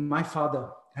between my father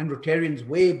and Rotarians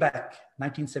way back,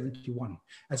 1971,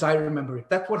 as I remember it.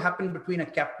 That's what happened between a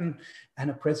captain and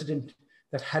a president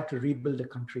that had to rebuild a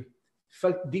country.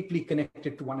 Felt deeply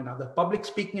connected to one another. Public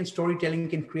speaking and storytelling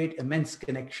can create immense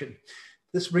connection.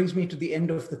 This brings me to the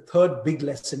end of the third big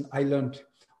lesson I learned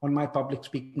on my public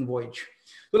speaking voyage.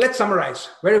 So let's summarize.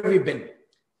 Where have we been?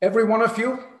 Every one of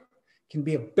you can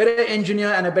be a better engineer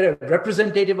and a better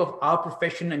representative of our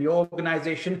profession and your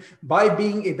organization by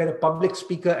being a better public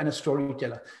speaker and a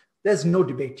storyteller. There's no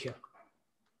debate here.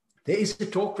 There is a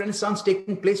talk renaissance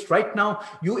taking place right now.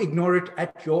 You ignore it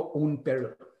at your own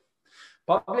peril.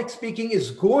 Public speaking is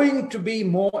going to be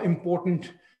more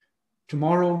important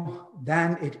tomorrow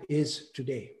than it is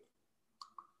today.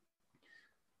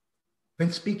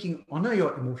 When speaking, honor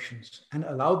your emotions and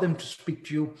allow them to speak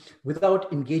to you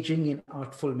without engaging in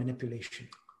artful manipulation.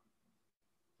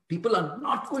 People are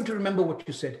not going to remember what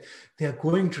you said. They are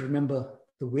going to remember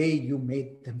the way you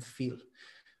made them feel.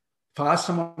 If I ask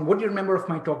someone, what do you remember of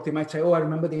my talk? They might say, oh, I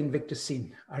remember the Invictus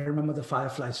scene. I remember the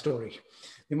Firefly story.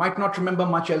 They might not remember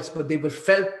much else, but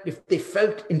if they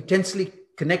felt intensely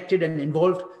connected and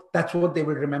involved, that's what they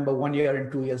will remember 1 year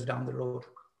and 2 years down the road.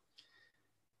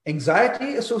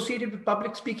 Anxiety associated with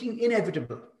public speaking,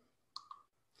 inevitable.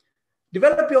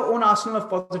 Develop your own arsenal of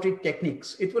positive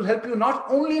techniques. It will help you not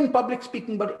only in public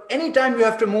speaking, but anytime you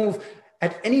have to move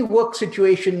at any work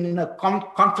situation, in a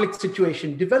conflict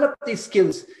situation. Develop these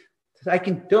skills that I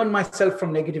can turn myself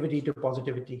from negativity to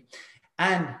positivity.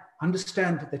 And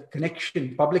understand that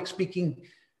connection, public speaking,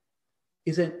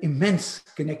 is an immense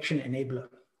connection enabler.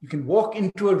 You can walk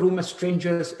into a room as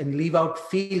strangers and leave out,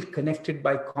 feel connected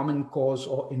by common cause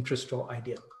or interest or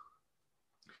idea.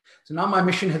 So now my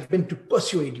mission has been to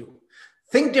persuade you.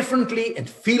 Think differently and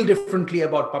feel differently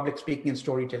about public speaking and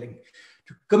storytelling.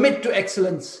 to commit to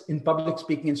excellence in public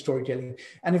speaking and storytelling.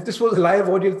 And if this was a live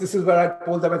audience, this is where I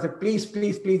told them, I said, please,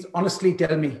 please, please, honestly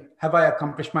tell me, have I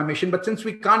accomplished my mission? But since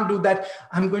we can't do that,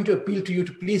 I'm going to appeal to you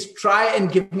to please try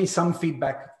and give me some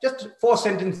feedback. Just 4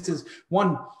 sentences.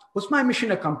 1, was my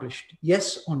mission accomplished?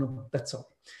 Yes or no? That's all.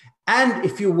 And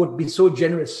if you would be so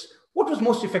generous, what was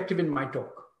most effective in my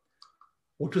talk?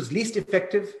 What was least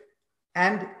effective?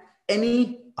 And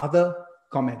any other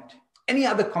comment. Any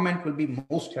other comment will be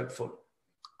most helpful.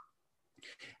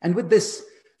 And with this,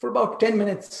 for about 10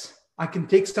 minutes, I can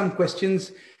take some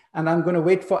questions, and I'm going to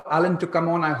wait for Alan to come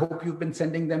on. I hope you've been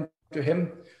sending them to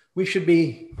him. We should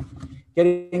be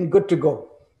getting good to go.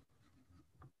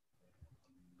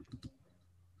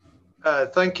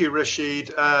 Thank you,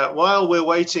 Rashid. While we're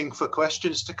waiting for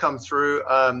questions to come through,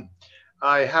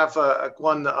 I have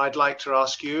one that I'd like to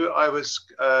ask you.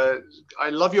 I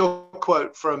love your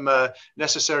quote from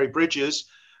Necessary Bridges,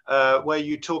 where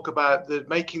you talk about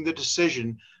making the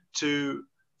decision to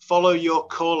follow your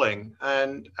calling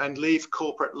and leave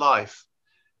corporate life.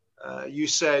 You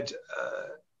said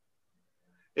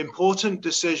important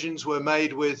decisions were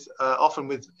made with often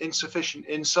with insufficient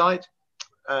insight,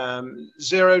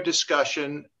 zero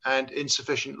discussion, and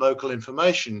insufficient local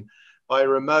information by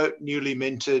remote, newly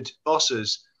minted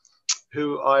bosses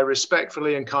who I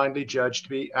respectfully and kindly judge to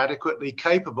be adequately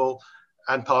capable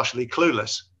and partially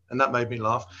clueless. And that made me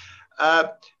laugh.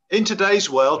 In today's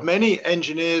world, many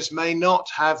engineers may not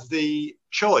have the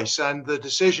choice, and the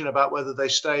decision about whether they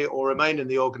stay or remain in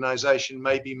the organization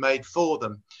may be made for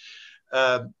them,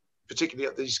 particularly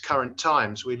at these current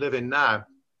times we live in now.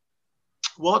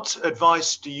 What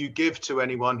advice do you give to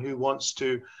anyone who wants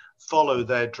to follow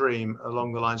their dream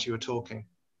along the lines you were talking?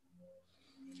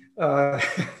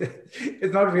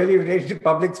 It's not really related to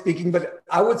public speaking, but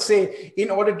I would say in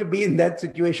order to be in that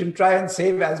situation, try and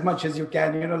save as much as you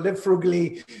can, live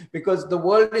frugally, because the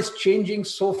world is changing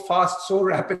so fast, so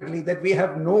rapidly that we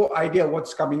have no idea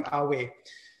what's coming our way.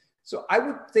 So I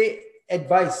would say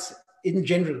advice in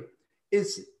general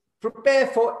is prepare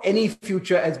for any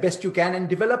future as best you can and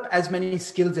develop as many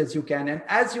skills as you can. And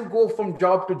as you go from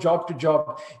job to job to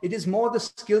job, it is more the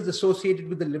skills associated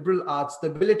with the liberal arts,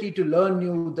 the ability to learn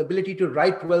new, the ability to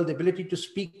write well, the ability to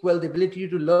speak well, the ability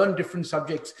to learn different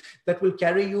subjects that will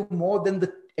carry you more than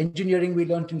the engineering we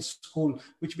learned in school,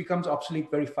 which becomes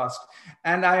obsolete very fast.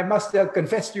 And I must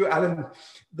confess to you, Alan,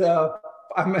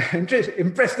 I'm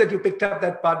impressed that you picked up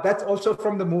that part. That's also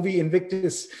from the movie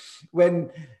Invictus, when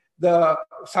the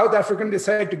South African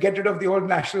decide to get rid of the old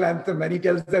national anthem, and he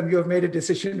tells them, you have made a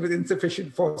decision with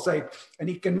insufficient foresight. And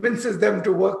he convinces them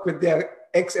to work with their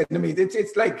ex-enemies.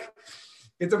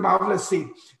 It's a marvelous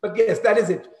scene. But yes, that is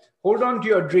it. Hold on to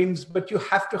your dreams, but you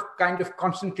have to kind of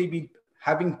constantly be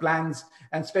having plans,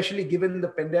 and especially given the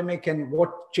pandemic and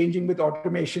what changing with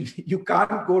automation, you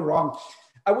can't go wrong.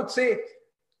 I would say,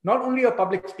 not only your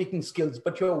public speaking skills,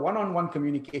 but your one-on-one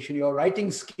communication, your writing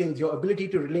skills, your ability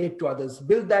to relate to others.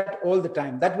 Build that all the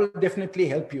time. That will definitely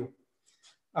help you.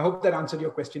 I hope that answered your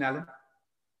question, Alan.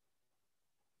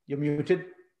 You're muted.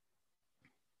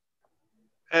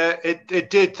 It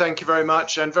did. Thank you very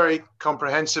much, and very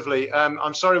comprehensively.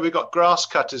 I'm sorry we've got grass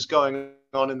cutters going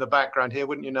on in the background here.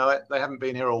 Wouldn't you know it? They haven't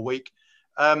been here all week.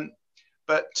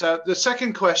 But the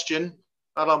second question,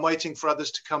 and I'm waiting for others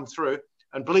to come through.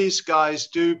 And please, guys,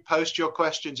 do post your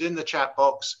questions in the chat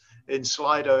box in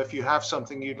Slido if you have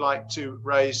something you'd like to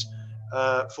raise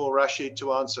for Rashid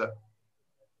to answer.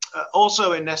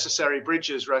 Also in Necessary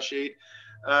Bridges, Rashid,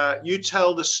 you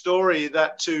tell the story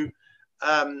that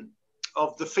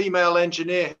of the female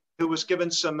engineer who was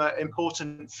given some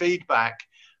important feedback,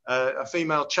 a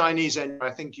female Chinese engineer,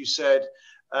 I think you said.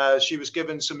 She was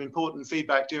given some important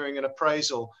feedback during an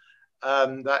appraisal.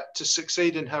 That to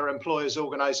succeed in her employer's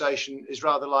organization is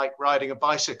rather like riding a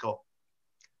bicycle.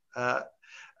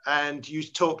 And you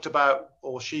talked about,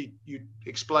 or you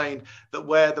explained that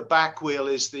where the back wheel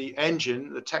is the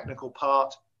engine, the technical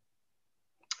part,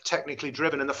 technically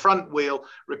driven, and the front wheel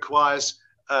requires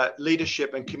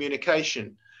leadership and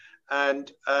communication.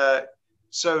 And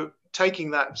so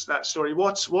taking that story,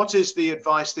 what is the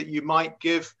advice that you might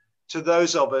give to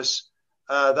those of us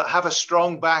that have a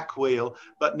strong back wheel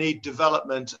but need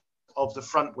development of the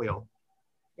front wheel?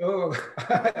 Oh,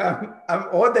 I'm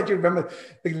awed that you remember.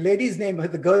 The lady's name,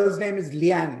 the girl's name is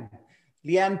Leanne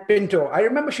Pinto. I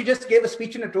remember she just gave a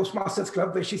speech in a Toastmasters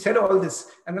club where she said all this.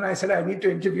 And then I said, I need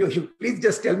to interview you. Please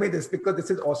just tell me this because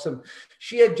this is awesome.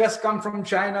 She had just come from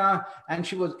China and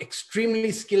she was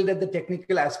extremely skilled at the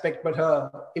technical aspect. But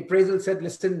her appraisal said,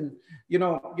 listen,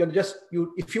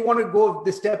 if you want to go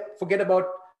this step, forget about,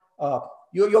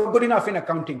 you're good enough in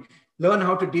accounting. learn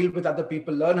how to deal with other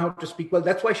people, learn how to speak well.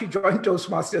 That's why she joined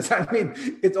Toastmasters. I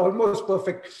mean, it's almost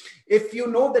perfect. If you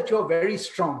know that you're very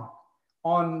strong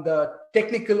on the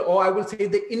technical, or I will say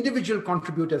the individual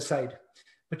contributor side,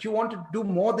 but you want to do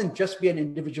more than just be an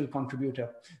individual contributor,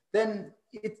 then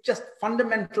it's just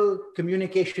fundamental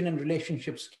communication and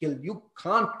relationship skill. You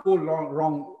can't go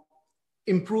wrong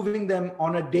improving them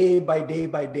on a day by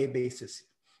day basis.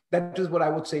 That is what I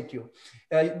would say to you.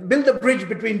 Build a bridge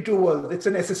between two worlds. It's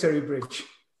a necessary bridge.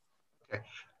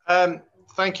 Okay.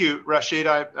 Thank you, Rashid.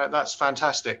 That's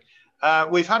fantastic.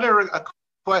 We've had a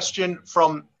question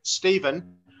from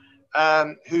Stephen,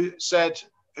 who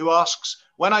asks,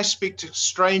 when I speak to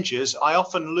strangers, I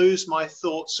often lose my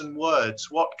thoughts and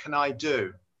words. What can I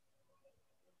do?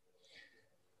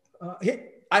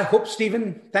 I hope,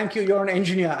 Stephen, thank you. You're an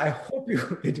engineer. I hope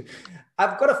you.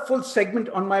 I've got a full segment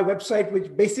on my website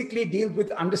which basically deals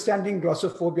with understanding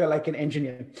glossophobia like an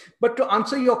engineer. But to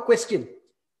answer your question,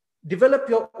 develop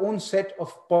your own set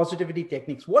of positivity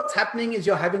techniques. What's happening is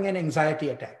you're having an anxiety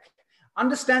attack.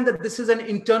 Understand that this is an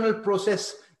internal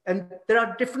process and there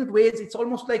are different ways. It's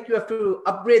almost like you have to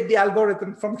upgrade the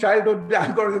algorithm from childhood. The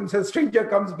algorithm says, stranger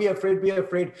comes, be afraid, be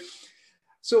afraid.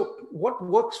 So what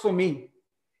works for me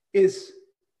is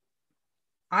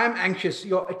I'm anxious.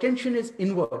 Your attention is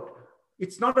inward.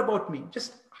 It's not about me.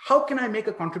 Just how can I make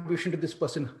a contribution to this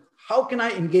person? How can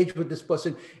I engage with this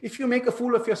person? If you make a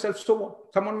fool of yourself, so what?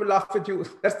 Someone will laugh at you.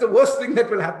 That's the worst thing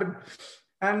that will happen.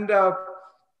 And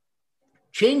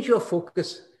change your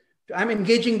focus. I'm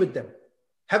engaging with them.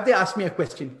 Have they asked me a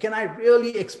question? Can I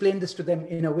really explain this to them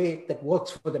in a way that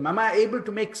works for them? Am I able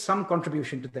to make some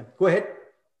contribution to them? Go ahead.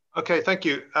 Okay, thank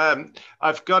you.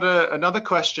 I've got another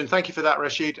question. Thank you for that,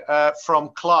 Rashid,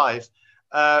 from Clive.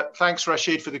 Thanks,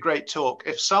 Rashid, for the great talk.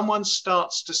 If someone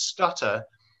starts to stutter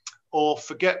or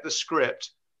forget the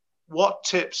script, what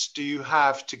tips do you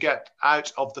have to get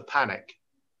out of the panic?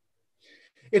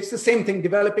 It's the same thing,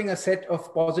 developing a set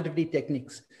of positivity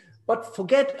techniques. But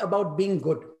forget about being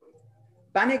good.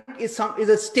 Panic is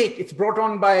a state. It's brought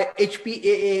on by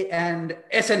HPAA and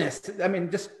SNS. I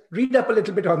mean, just read up a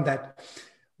little bit on that.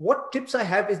 What tips I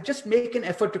have is just make an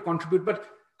effort to contribute. But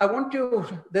I want to,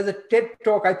 there's a TED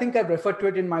talk, I think I've referred to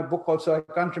it in my book also.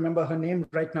 I can't remember her name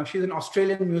right now. She's an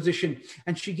Australian musician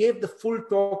and she gave the full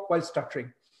talk while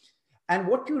stuttering. And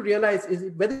what you realize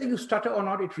is whether you stutter or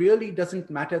not, it really doesn't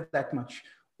matter that much.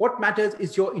 What matters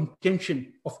is your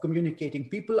intention of communicating.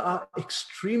 People are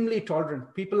extremely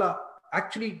tolerant. People are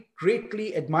actually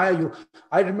greatly admire you.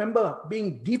 I remember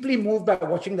being deeply moved by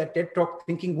watching that TED talk,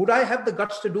 thinking, would I have the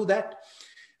guts to do that?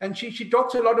 And she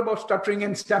talks a lot about stuttering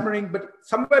and stammering, but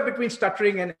somewhere between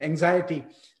stuttering and anxiety,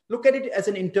 look at it as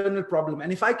an internal problem.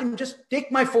 And if I can just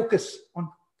take my focus on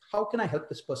how can I help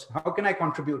this person? How can I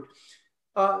contribute?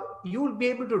 You will be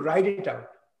able to ride it out.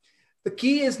 The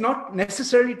key is not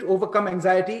necessarily to overcome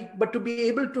anxiety, but to be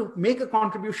able to make a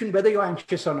contribution, whether you're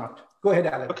anxious or not. Go ahead,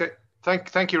 Alan. Okay.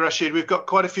 Thank you, Rashid. We've got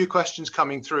quite a few questions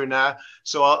coming through now.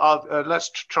 So let's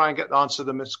try and answer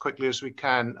them as quickly as we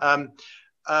can.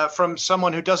 From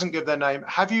someone who doesn't give their name,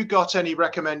 have you got any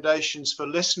recommendations for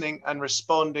listening and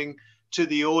responding to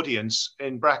the audience,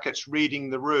 in brackets, reading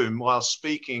the room,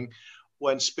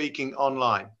 when speaking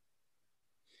online?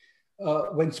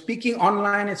 When speaking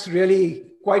online, it's really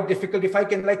quite difficult. If I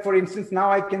can, like, for instance,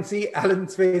 now I can see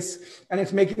Alan's face and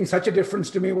it's making such a difference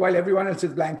to me while everyone else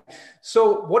is blank.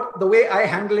 So the way I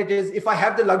handle it is, if I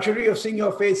have the luxury of seeing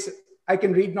your face, I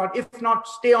can read not. If not,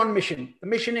 stay on mission. The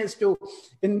mission is to,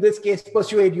 in this case,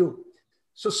 persuade you.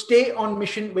 So stay on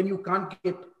mission when you can't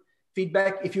get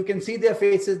feedback. If you can see their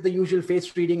faces, the usual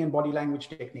face reading and body language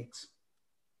techniques.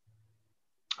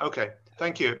 Okay,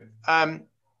 thank you.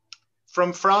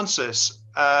 From Francis,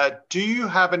 do you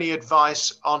have any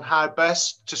advice on how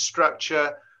best to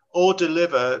structure or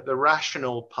deliver the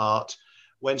rational part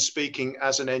when speaking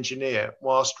as an engineer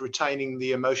whilst retaining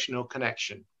the emotional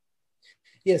connection?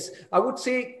 Yes, I would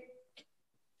say,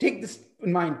 take this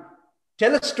in mind.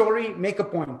 Tell a story, make a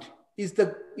point. It's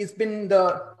been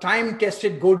the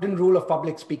time-tested golden rule of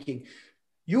public speaking.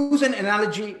 Use an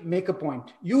analogy, make a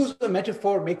point. Use a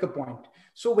metaphor, make a point.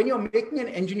 So when you're making an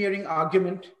engineering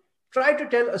argument, try to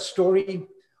tell a story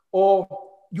or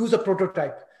use a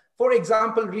prototype. For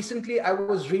example, recently I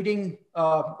was reading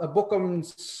a book on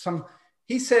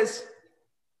he says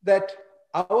that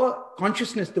our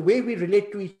consciousness, the way we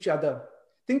relate to each other,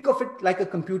 think of it like a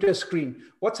computer screen.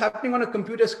 What's happening on a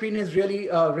computer screen is really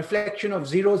a reflection of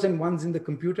zeros and ones in the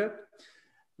computer.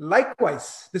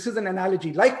 Likewise, this is an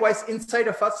analogy. Likewise, inside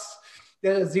of us,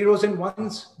 there are zeros and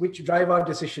ones which drive our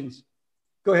decisions.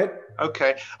 Go ahead.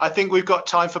 Okay. I think we've got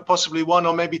time for possibly one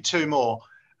or maybe two more.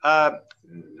 an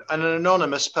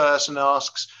anonymous person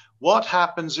asks, what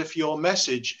happens if your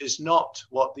message is not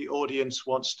what the audience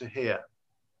wants to hear?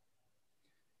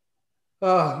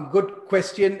 Good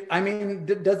question. I mean,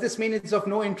 does this mean it's of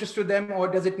no interest to them, or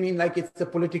does it mean like it's a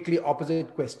politically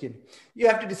opposite question? You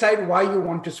have to decide why you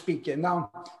want to speak. And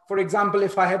now, for example,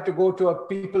 if I had to go to a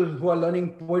people who are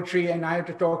learning poetry and I have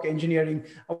to talk engineering,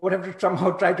 I would have to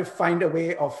somehow try to find a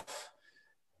way of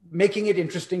making it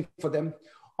interesting for them.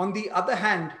 On the other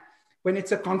hand, when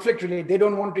it's a conflict related, they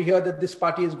don't want to hear that this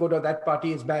party is good or that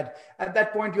party is bad. At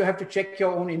that point, you have to check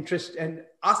your own interest and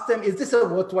ask them, is this a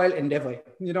worthwhile endeavor?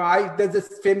 You know, there's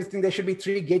this famous thing, there should be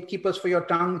 3 gatekeepers for your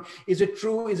tongue. Is it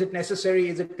true? Is it necessary?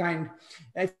 Is it kind?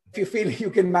 If you feel you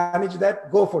can manage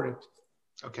that, go for it.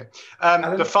 Okay.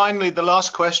 Finally, the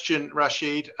last question,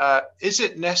 Rashid, is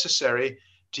it necessary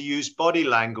to use body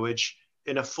language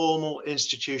in a formal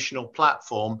institutional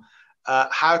platform?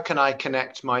 How can I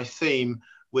connect my theme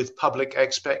with public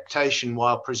expectation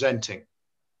while presenting?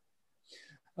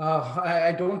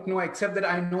 I don't know, except that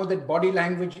I know that body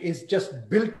language is just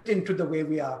built into the way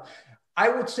we are. I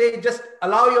would say just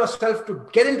allow yourself to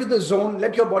get into the zone,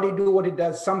 let your body do what it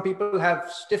does. Some people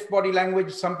have stiff body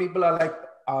language. Some people are like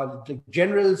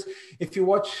generals. If you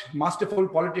watch masterful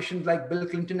politicians like Bill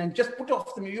Clinton and just put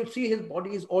off them, you'll see his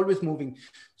body is always moving.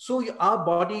 So our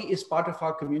body is part of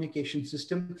our communication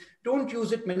system. Don't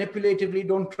use it manipulatively.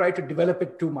 Don't try to develop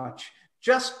it too much.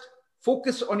 Just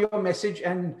focus on your message.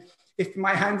 And if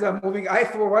my hands are moving,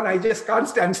 for one, I just can't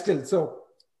stand still. So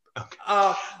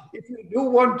if you do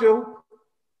want to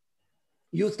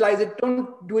utilize it,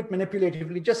 don't do it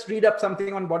manipulatively. Just read up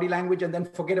something on body language and then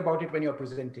forget about it when you're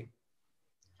presenting.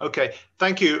 Okay,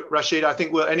 thank you, Rashid. I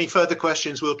think any further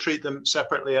questions, we'll treat them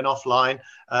separately and offline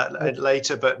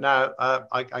later, but now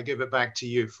I give it back to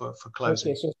you for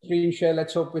closing. Okay, so screen share,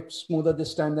 let's hope it's smoother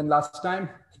this time than last time.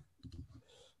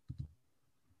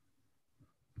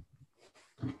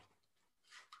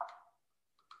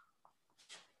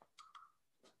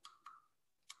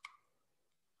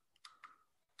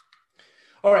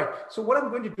 All right, so what I'm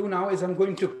going to do now is I'm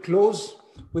going to close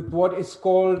with what is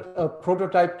called a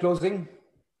prototype closing.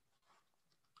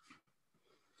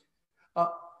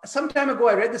 Some time ago,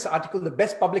 I read this article, The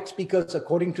Best Public Speakers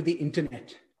According to the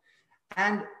Internet.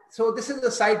 And so this is a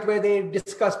site where they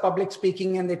discuss public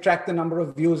speaking and they track the number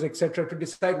of views, etc., to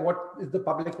decide what is the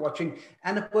public watching.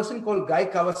 And a person called Guy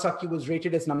Kawasaki was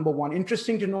rated as #1.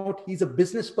 Interesting to note, he's a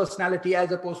business personality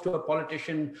as opposed to a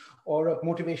politician or a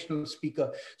motivational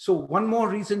speaker. So one more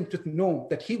reason to know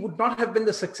that he would not have been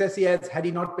the success he has had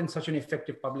he not been such an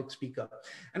effective public speaker.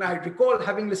 And I recall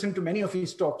having listened to many of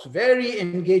his talks, very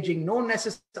engaging, no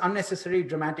unnecessary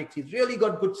dramatics. He's really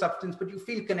got good substance, but you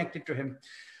feel connected to him.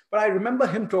 But I remember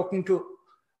him talking to,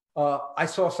 I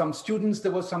saw some students,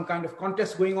 there was some kind of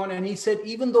contest going on, and he said,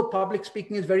 even though public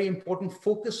speaking is very important,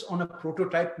 focus on a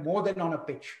prototype more than on a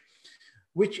pitch,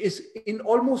 which is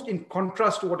almost in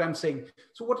contrast to what I'm saying.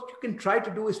 So what you can try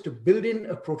to do is to build in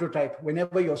a prototype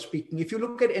whenever you're speaking. If you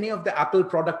look at any of the Apple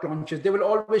product launches, they will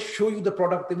always show you the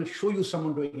product. They will show you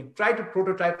someone doing it. Try to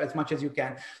prototype as much as you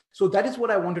can. So that is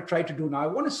what I want to try to do now. I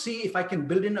want to see if I can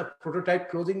build in a prototype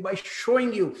closing by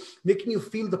showing you, making you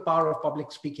feel the power of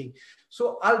public speaking.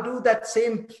 So I'll do that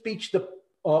same speech, the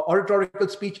oratorical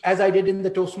speech, as I did in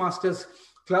the Toastmasters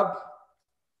Club.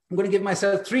 I'm going to give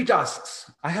myself 3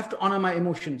 tasks. I have to honor my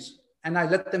emotions and I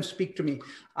let them speak to me.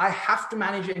 I have to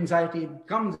manage anxiety.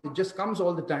 It just comes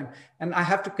all the time. And I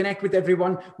have to connect with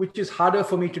everyone, which is harder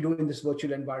for me to do in this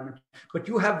virtual environment. But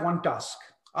you have one task.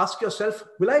 Ask yourself,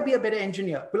 will I be a better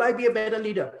engineer? Will I be a better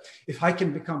leader if I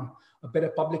can become a better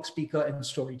public speaker and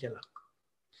storyteller?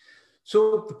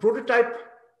 So the prototype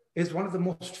is one of the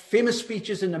most famous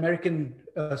speeches in American,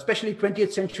 especially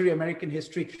 20th century American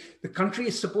history. The country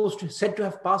is said to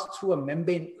have passed through a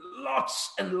membrane.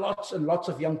 Lots and lots and lots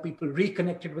of young people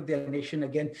reconnected with their nation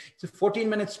again. It's a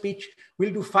 14-minute speech.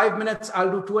 We'll do 5 minutes. I'll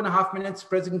do 2.5 minutes.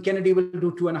 President Kennedy will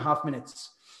do 2.5 minutes.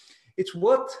 It's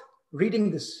worth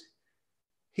reading this.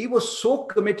 He was so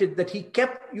committed that he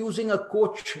kept using a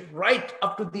coach right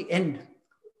up to the end.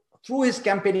 Through his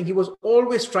campaigning, he was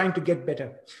always trying to get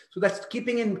better. So that's keep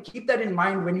that in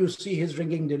mind when you see his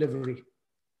ringing delivery.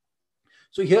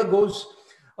 So here goes.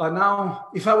 Now,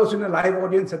 if I was in a live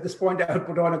audience at this point, I would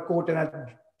put on a coat and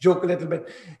I'd joke a little bit.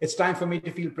 It's time for me to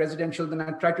feel presidential. Then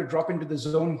I'd try to drop into the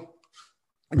zone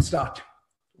and start.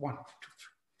 1, 2, 3.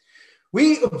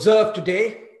 We observe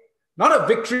today not a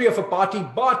victory of a party,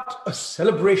 but a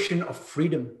celebration of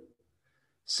freedom,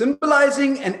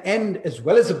 symbolizing an end as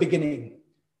well as a beginning,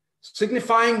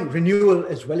 signifying renewal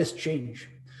as well as change.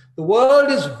 The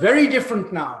world is very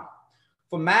different now.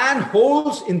 For man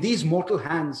holds in these mortal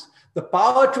hands the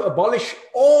power to abolish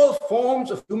all forms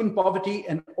of human poverty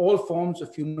and all forms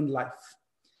of human life.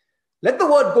 Let the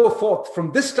word go forth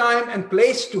from this time and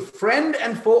place to friend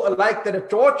and foe alike that a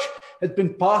torch has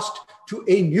been passed to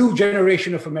a new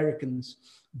generation of Americans,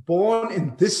 born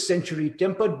in this century,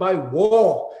 tempered by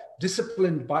war,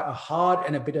 disciplined by a hard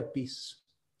and a bitter peace.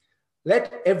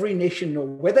 Let every nation know,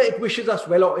 whether it wishes us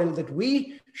well or ill, that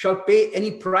we shall pay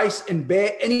any price and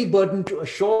bear any burden to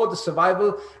assure the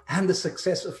survival and the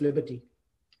success of liberty.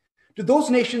 To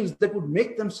those nations that would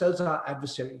make themselves our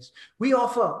adversaries, we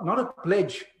offer not a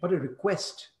pledge, but a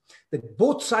request that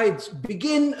both sides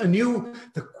begin anew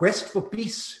the quest for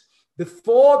peace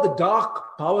before the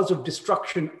dark powers of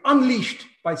destruction unleashed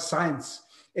by science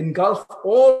engulf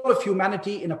all of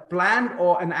humanity in a planned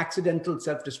or an accidental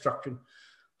self-destruction.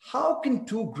 How can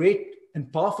two great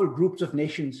and powerful groups of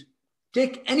nations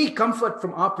take any comfort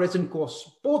from our present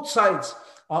course? Both sides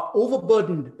are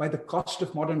overburdened by the cost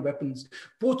of modern weapons.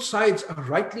 Both sides are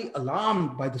rightly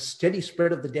alarmed by the steady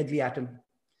spread of the deadly atom.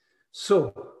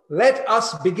 So let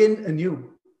us begin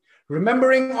anew,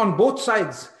 remembering on both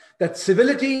sides that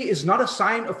civility is not a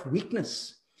sign of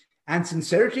weakness and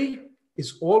sincerity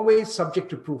is always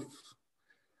subject to proof.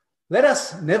 Let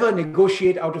us never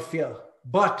negotiate out of fear,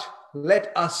 but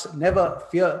let us never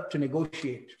fear to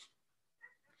negotiate.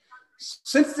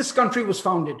 Since this country was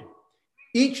founded,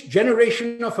 each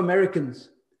generation of Americans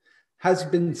has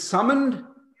been summoned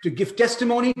to give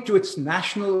testimony to its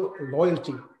national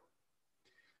loyalty.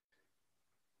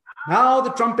 Now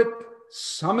the trumpet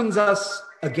summons us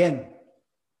again,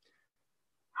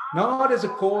 not as a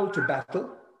call to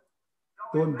battle,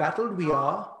 though in battle we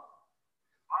are,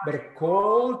 but a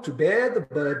call to bear the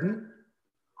burden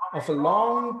of a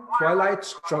long twilight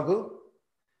struggle,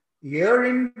 year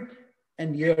in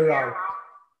and year out.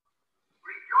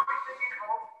 Rejoicing in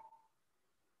hope,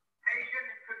 patient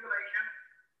in tribulation,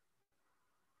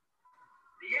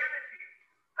 the energy,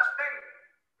 the faith,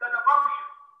 the devotion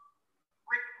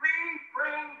which we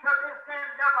bring to this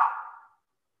endeavor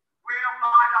will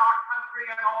light our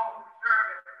country and all who serve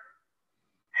it.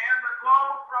 And the glow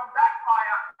from that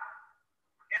fire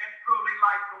can truly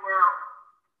light the world.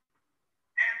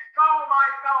 And so, my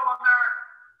fellow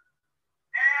Americans,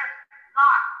 ask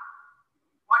not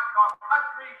what your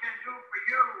country can do for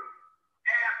you,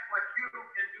 ask what you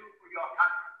can do for your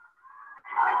country.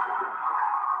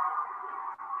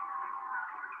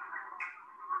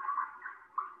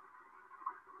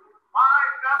 My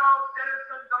fellow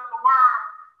citizens of the world,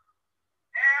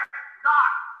 ask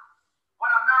not what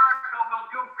America will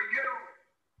do for you,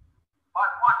 but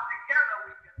what together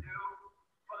we can do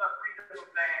for the freedom of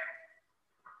man.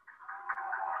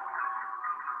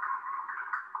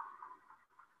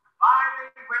 Finally,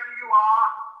 whether you are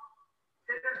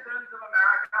citizens of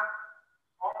America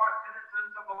or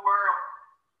citizens of the world,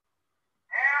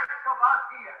 ask of us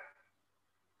here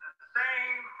the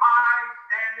same high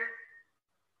standard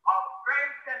of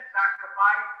strength and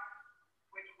sacrifice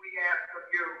which we ask of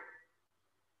you.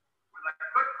 With a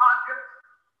good conscience,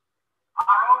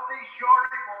 our only sure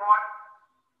reward,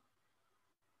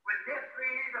 with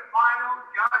history the final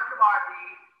judge of our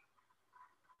deeds,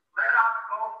 let us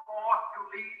go forth to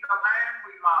lead the land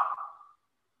we love,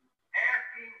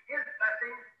 asking his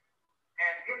blessing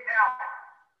and his help,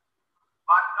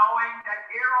 but knowing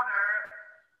that here on earth,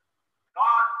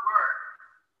 God's word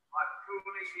must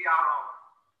truly be our own.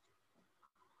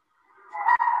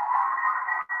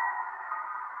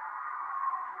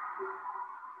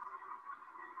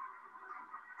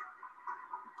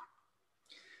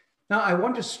 Now, I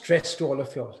want to stress to all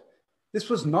of you all, this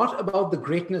was not about the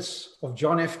greatness of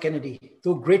John F. Kennedy,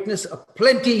 though greatness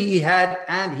aplenty he had,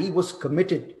 and he was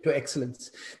committed to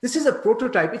excellence. This is a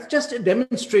prototype. It's just a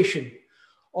demonstration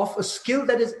of a skill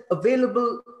that is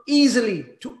available easily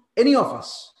to any of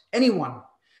us, anyone.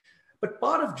 But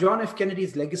part of John F.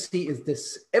 Kennedy's legacy is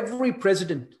this: every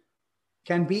president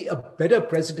can be a better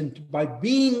president by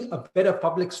being a better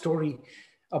public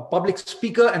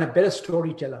speaker and a better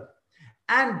storyteller.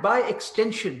 And by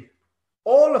extension,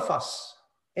 all of us,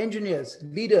 engineers,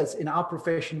 leaders in our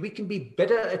profession, we can be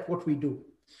better at what we do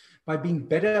by being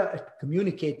better at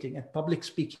communicating, at public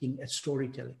speaking, at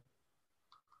storytelling.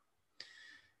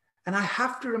 And I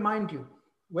have to remind you,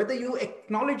 whether you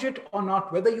acknowledge it or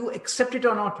not, whether you accept it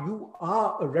or not, you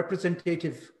are a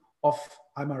representative of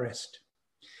IMarEST.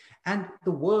 And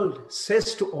the world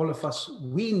says to all of us,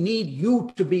 we need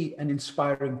you to be an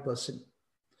inspiring person.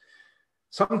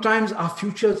 Sometimes our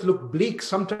futures look bleak.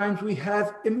 Sometimes we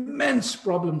have immense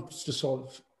problems to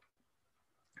solve.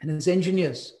 And as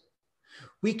engineers,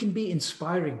 we can be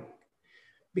inspiring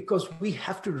because we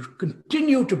have to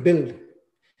continue to build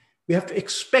We have to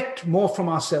expect more from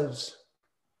ourselves.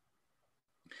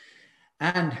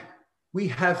 And we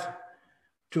have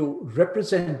to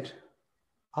represent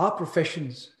our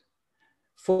professions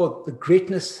for the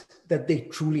greatness that they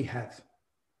truly have.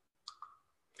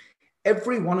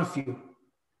 Every one of you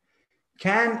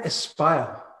can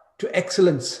aspire to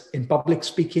excellence in public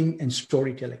speaking and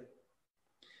storytelling.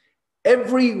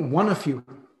 Every one of you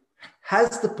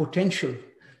has the potential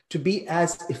to be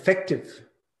as effective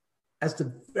as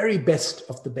the very best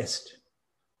of the best.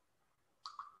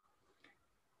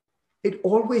 It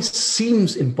always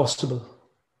seems impossible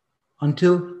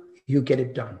until you get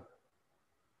it done.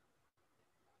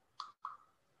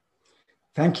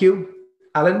 Thank you.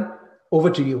 Alan, over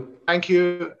to you. Thank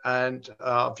you. And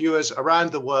viewers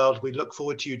around the world, we look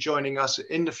forward to you joining us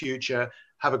in the future.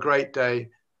 Have a great day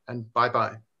and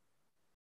bye-bye.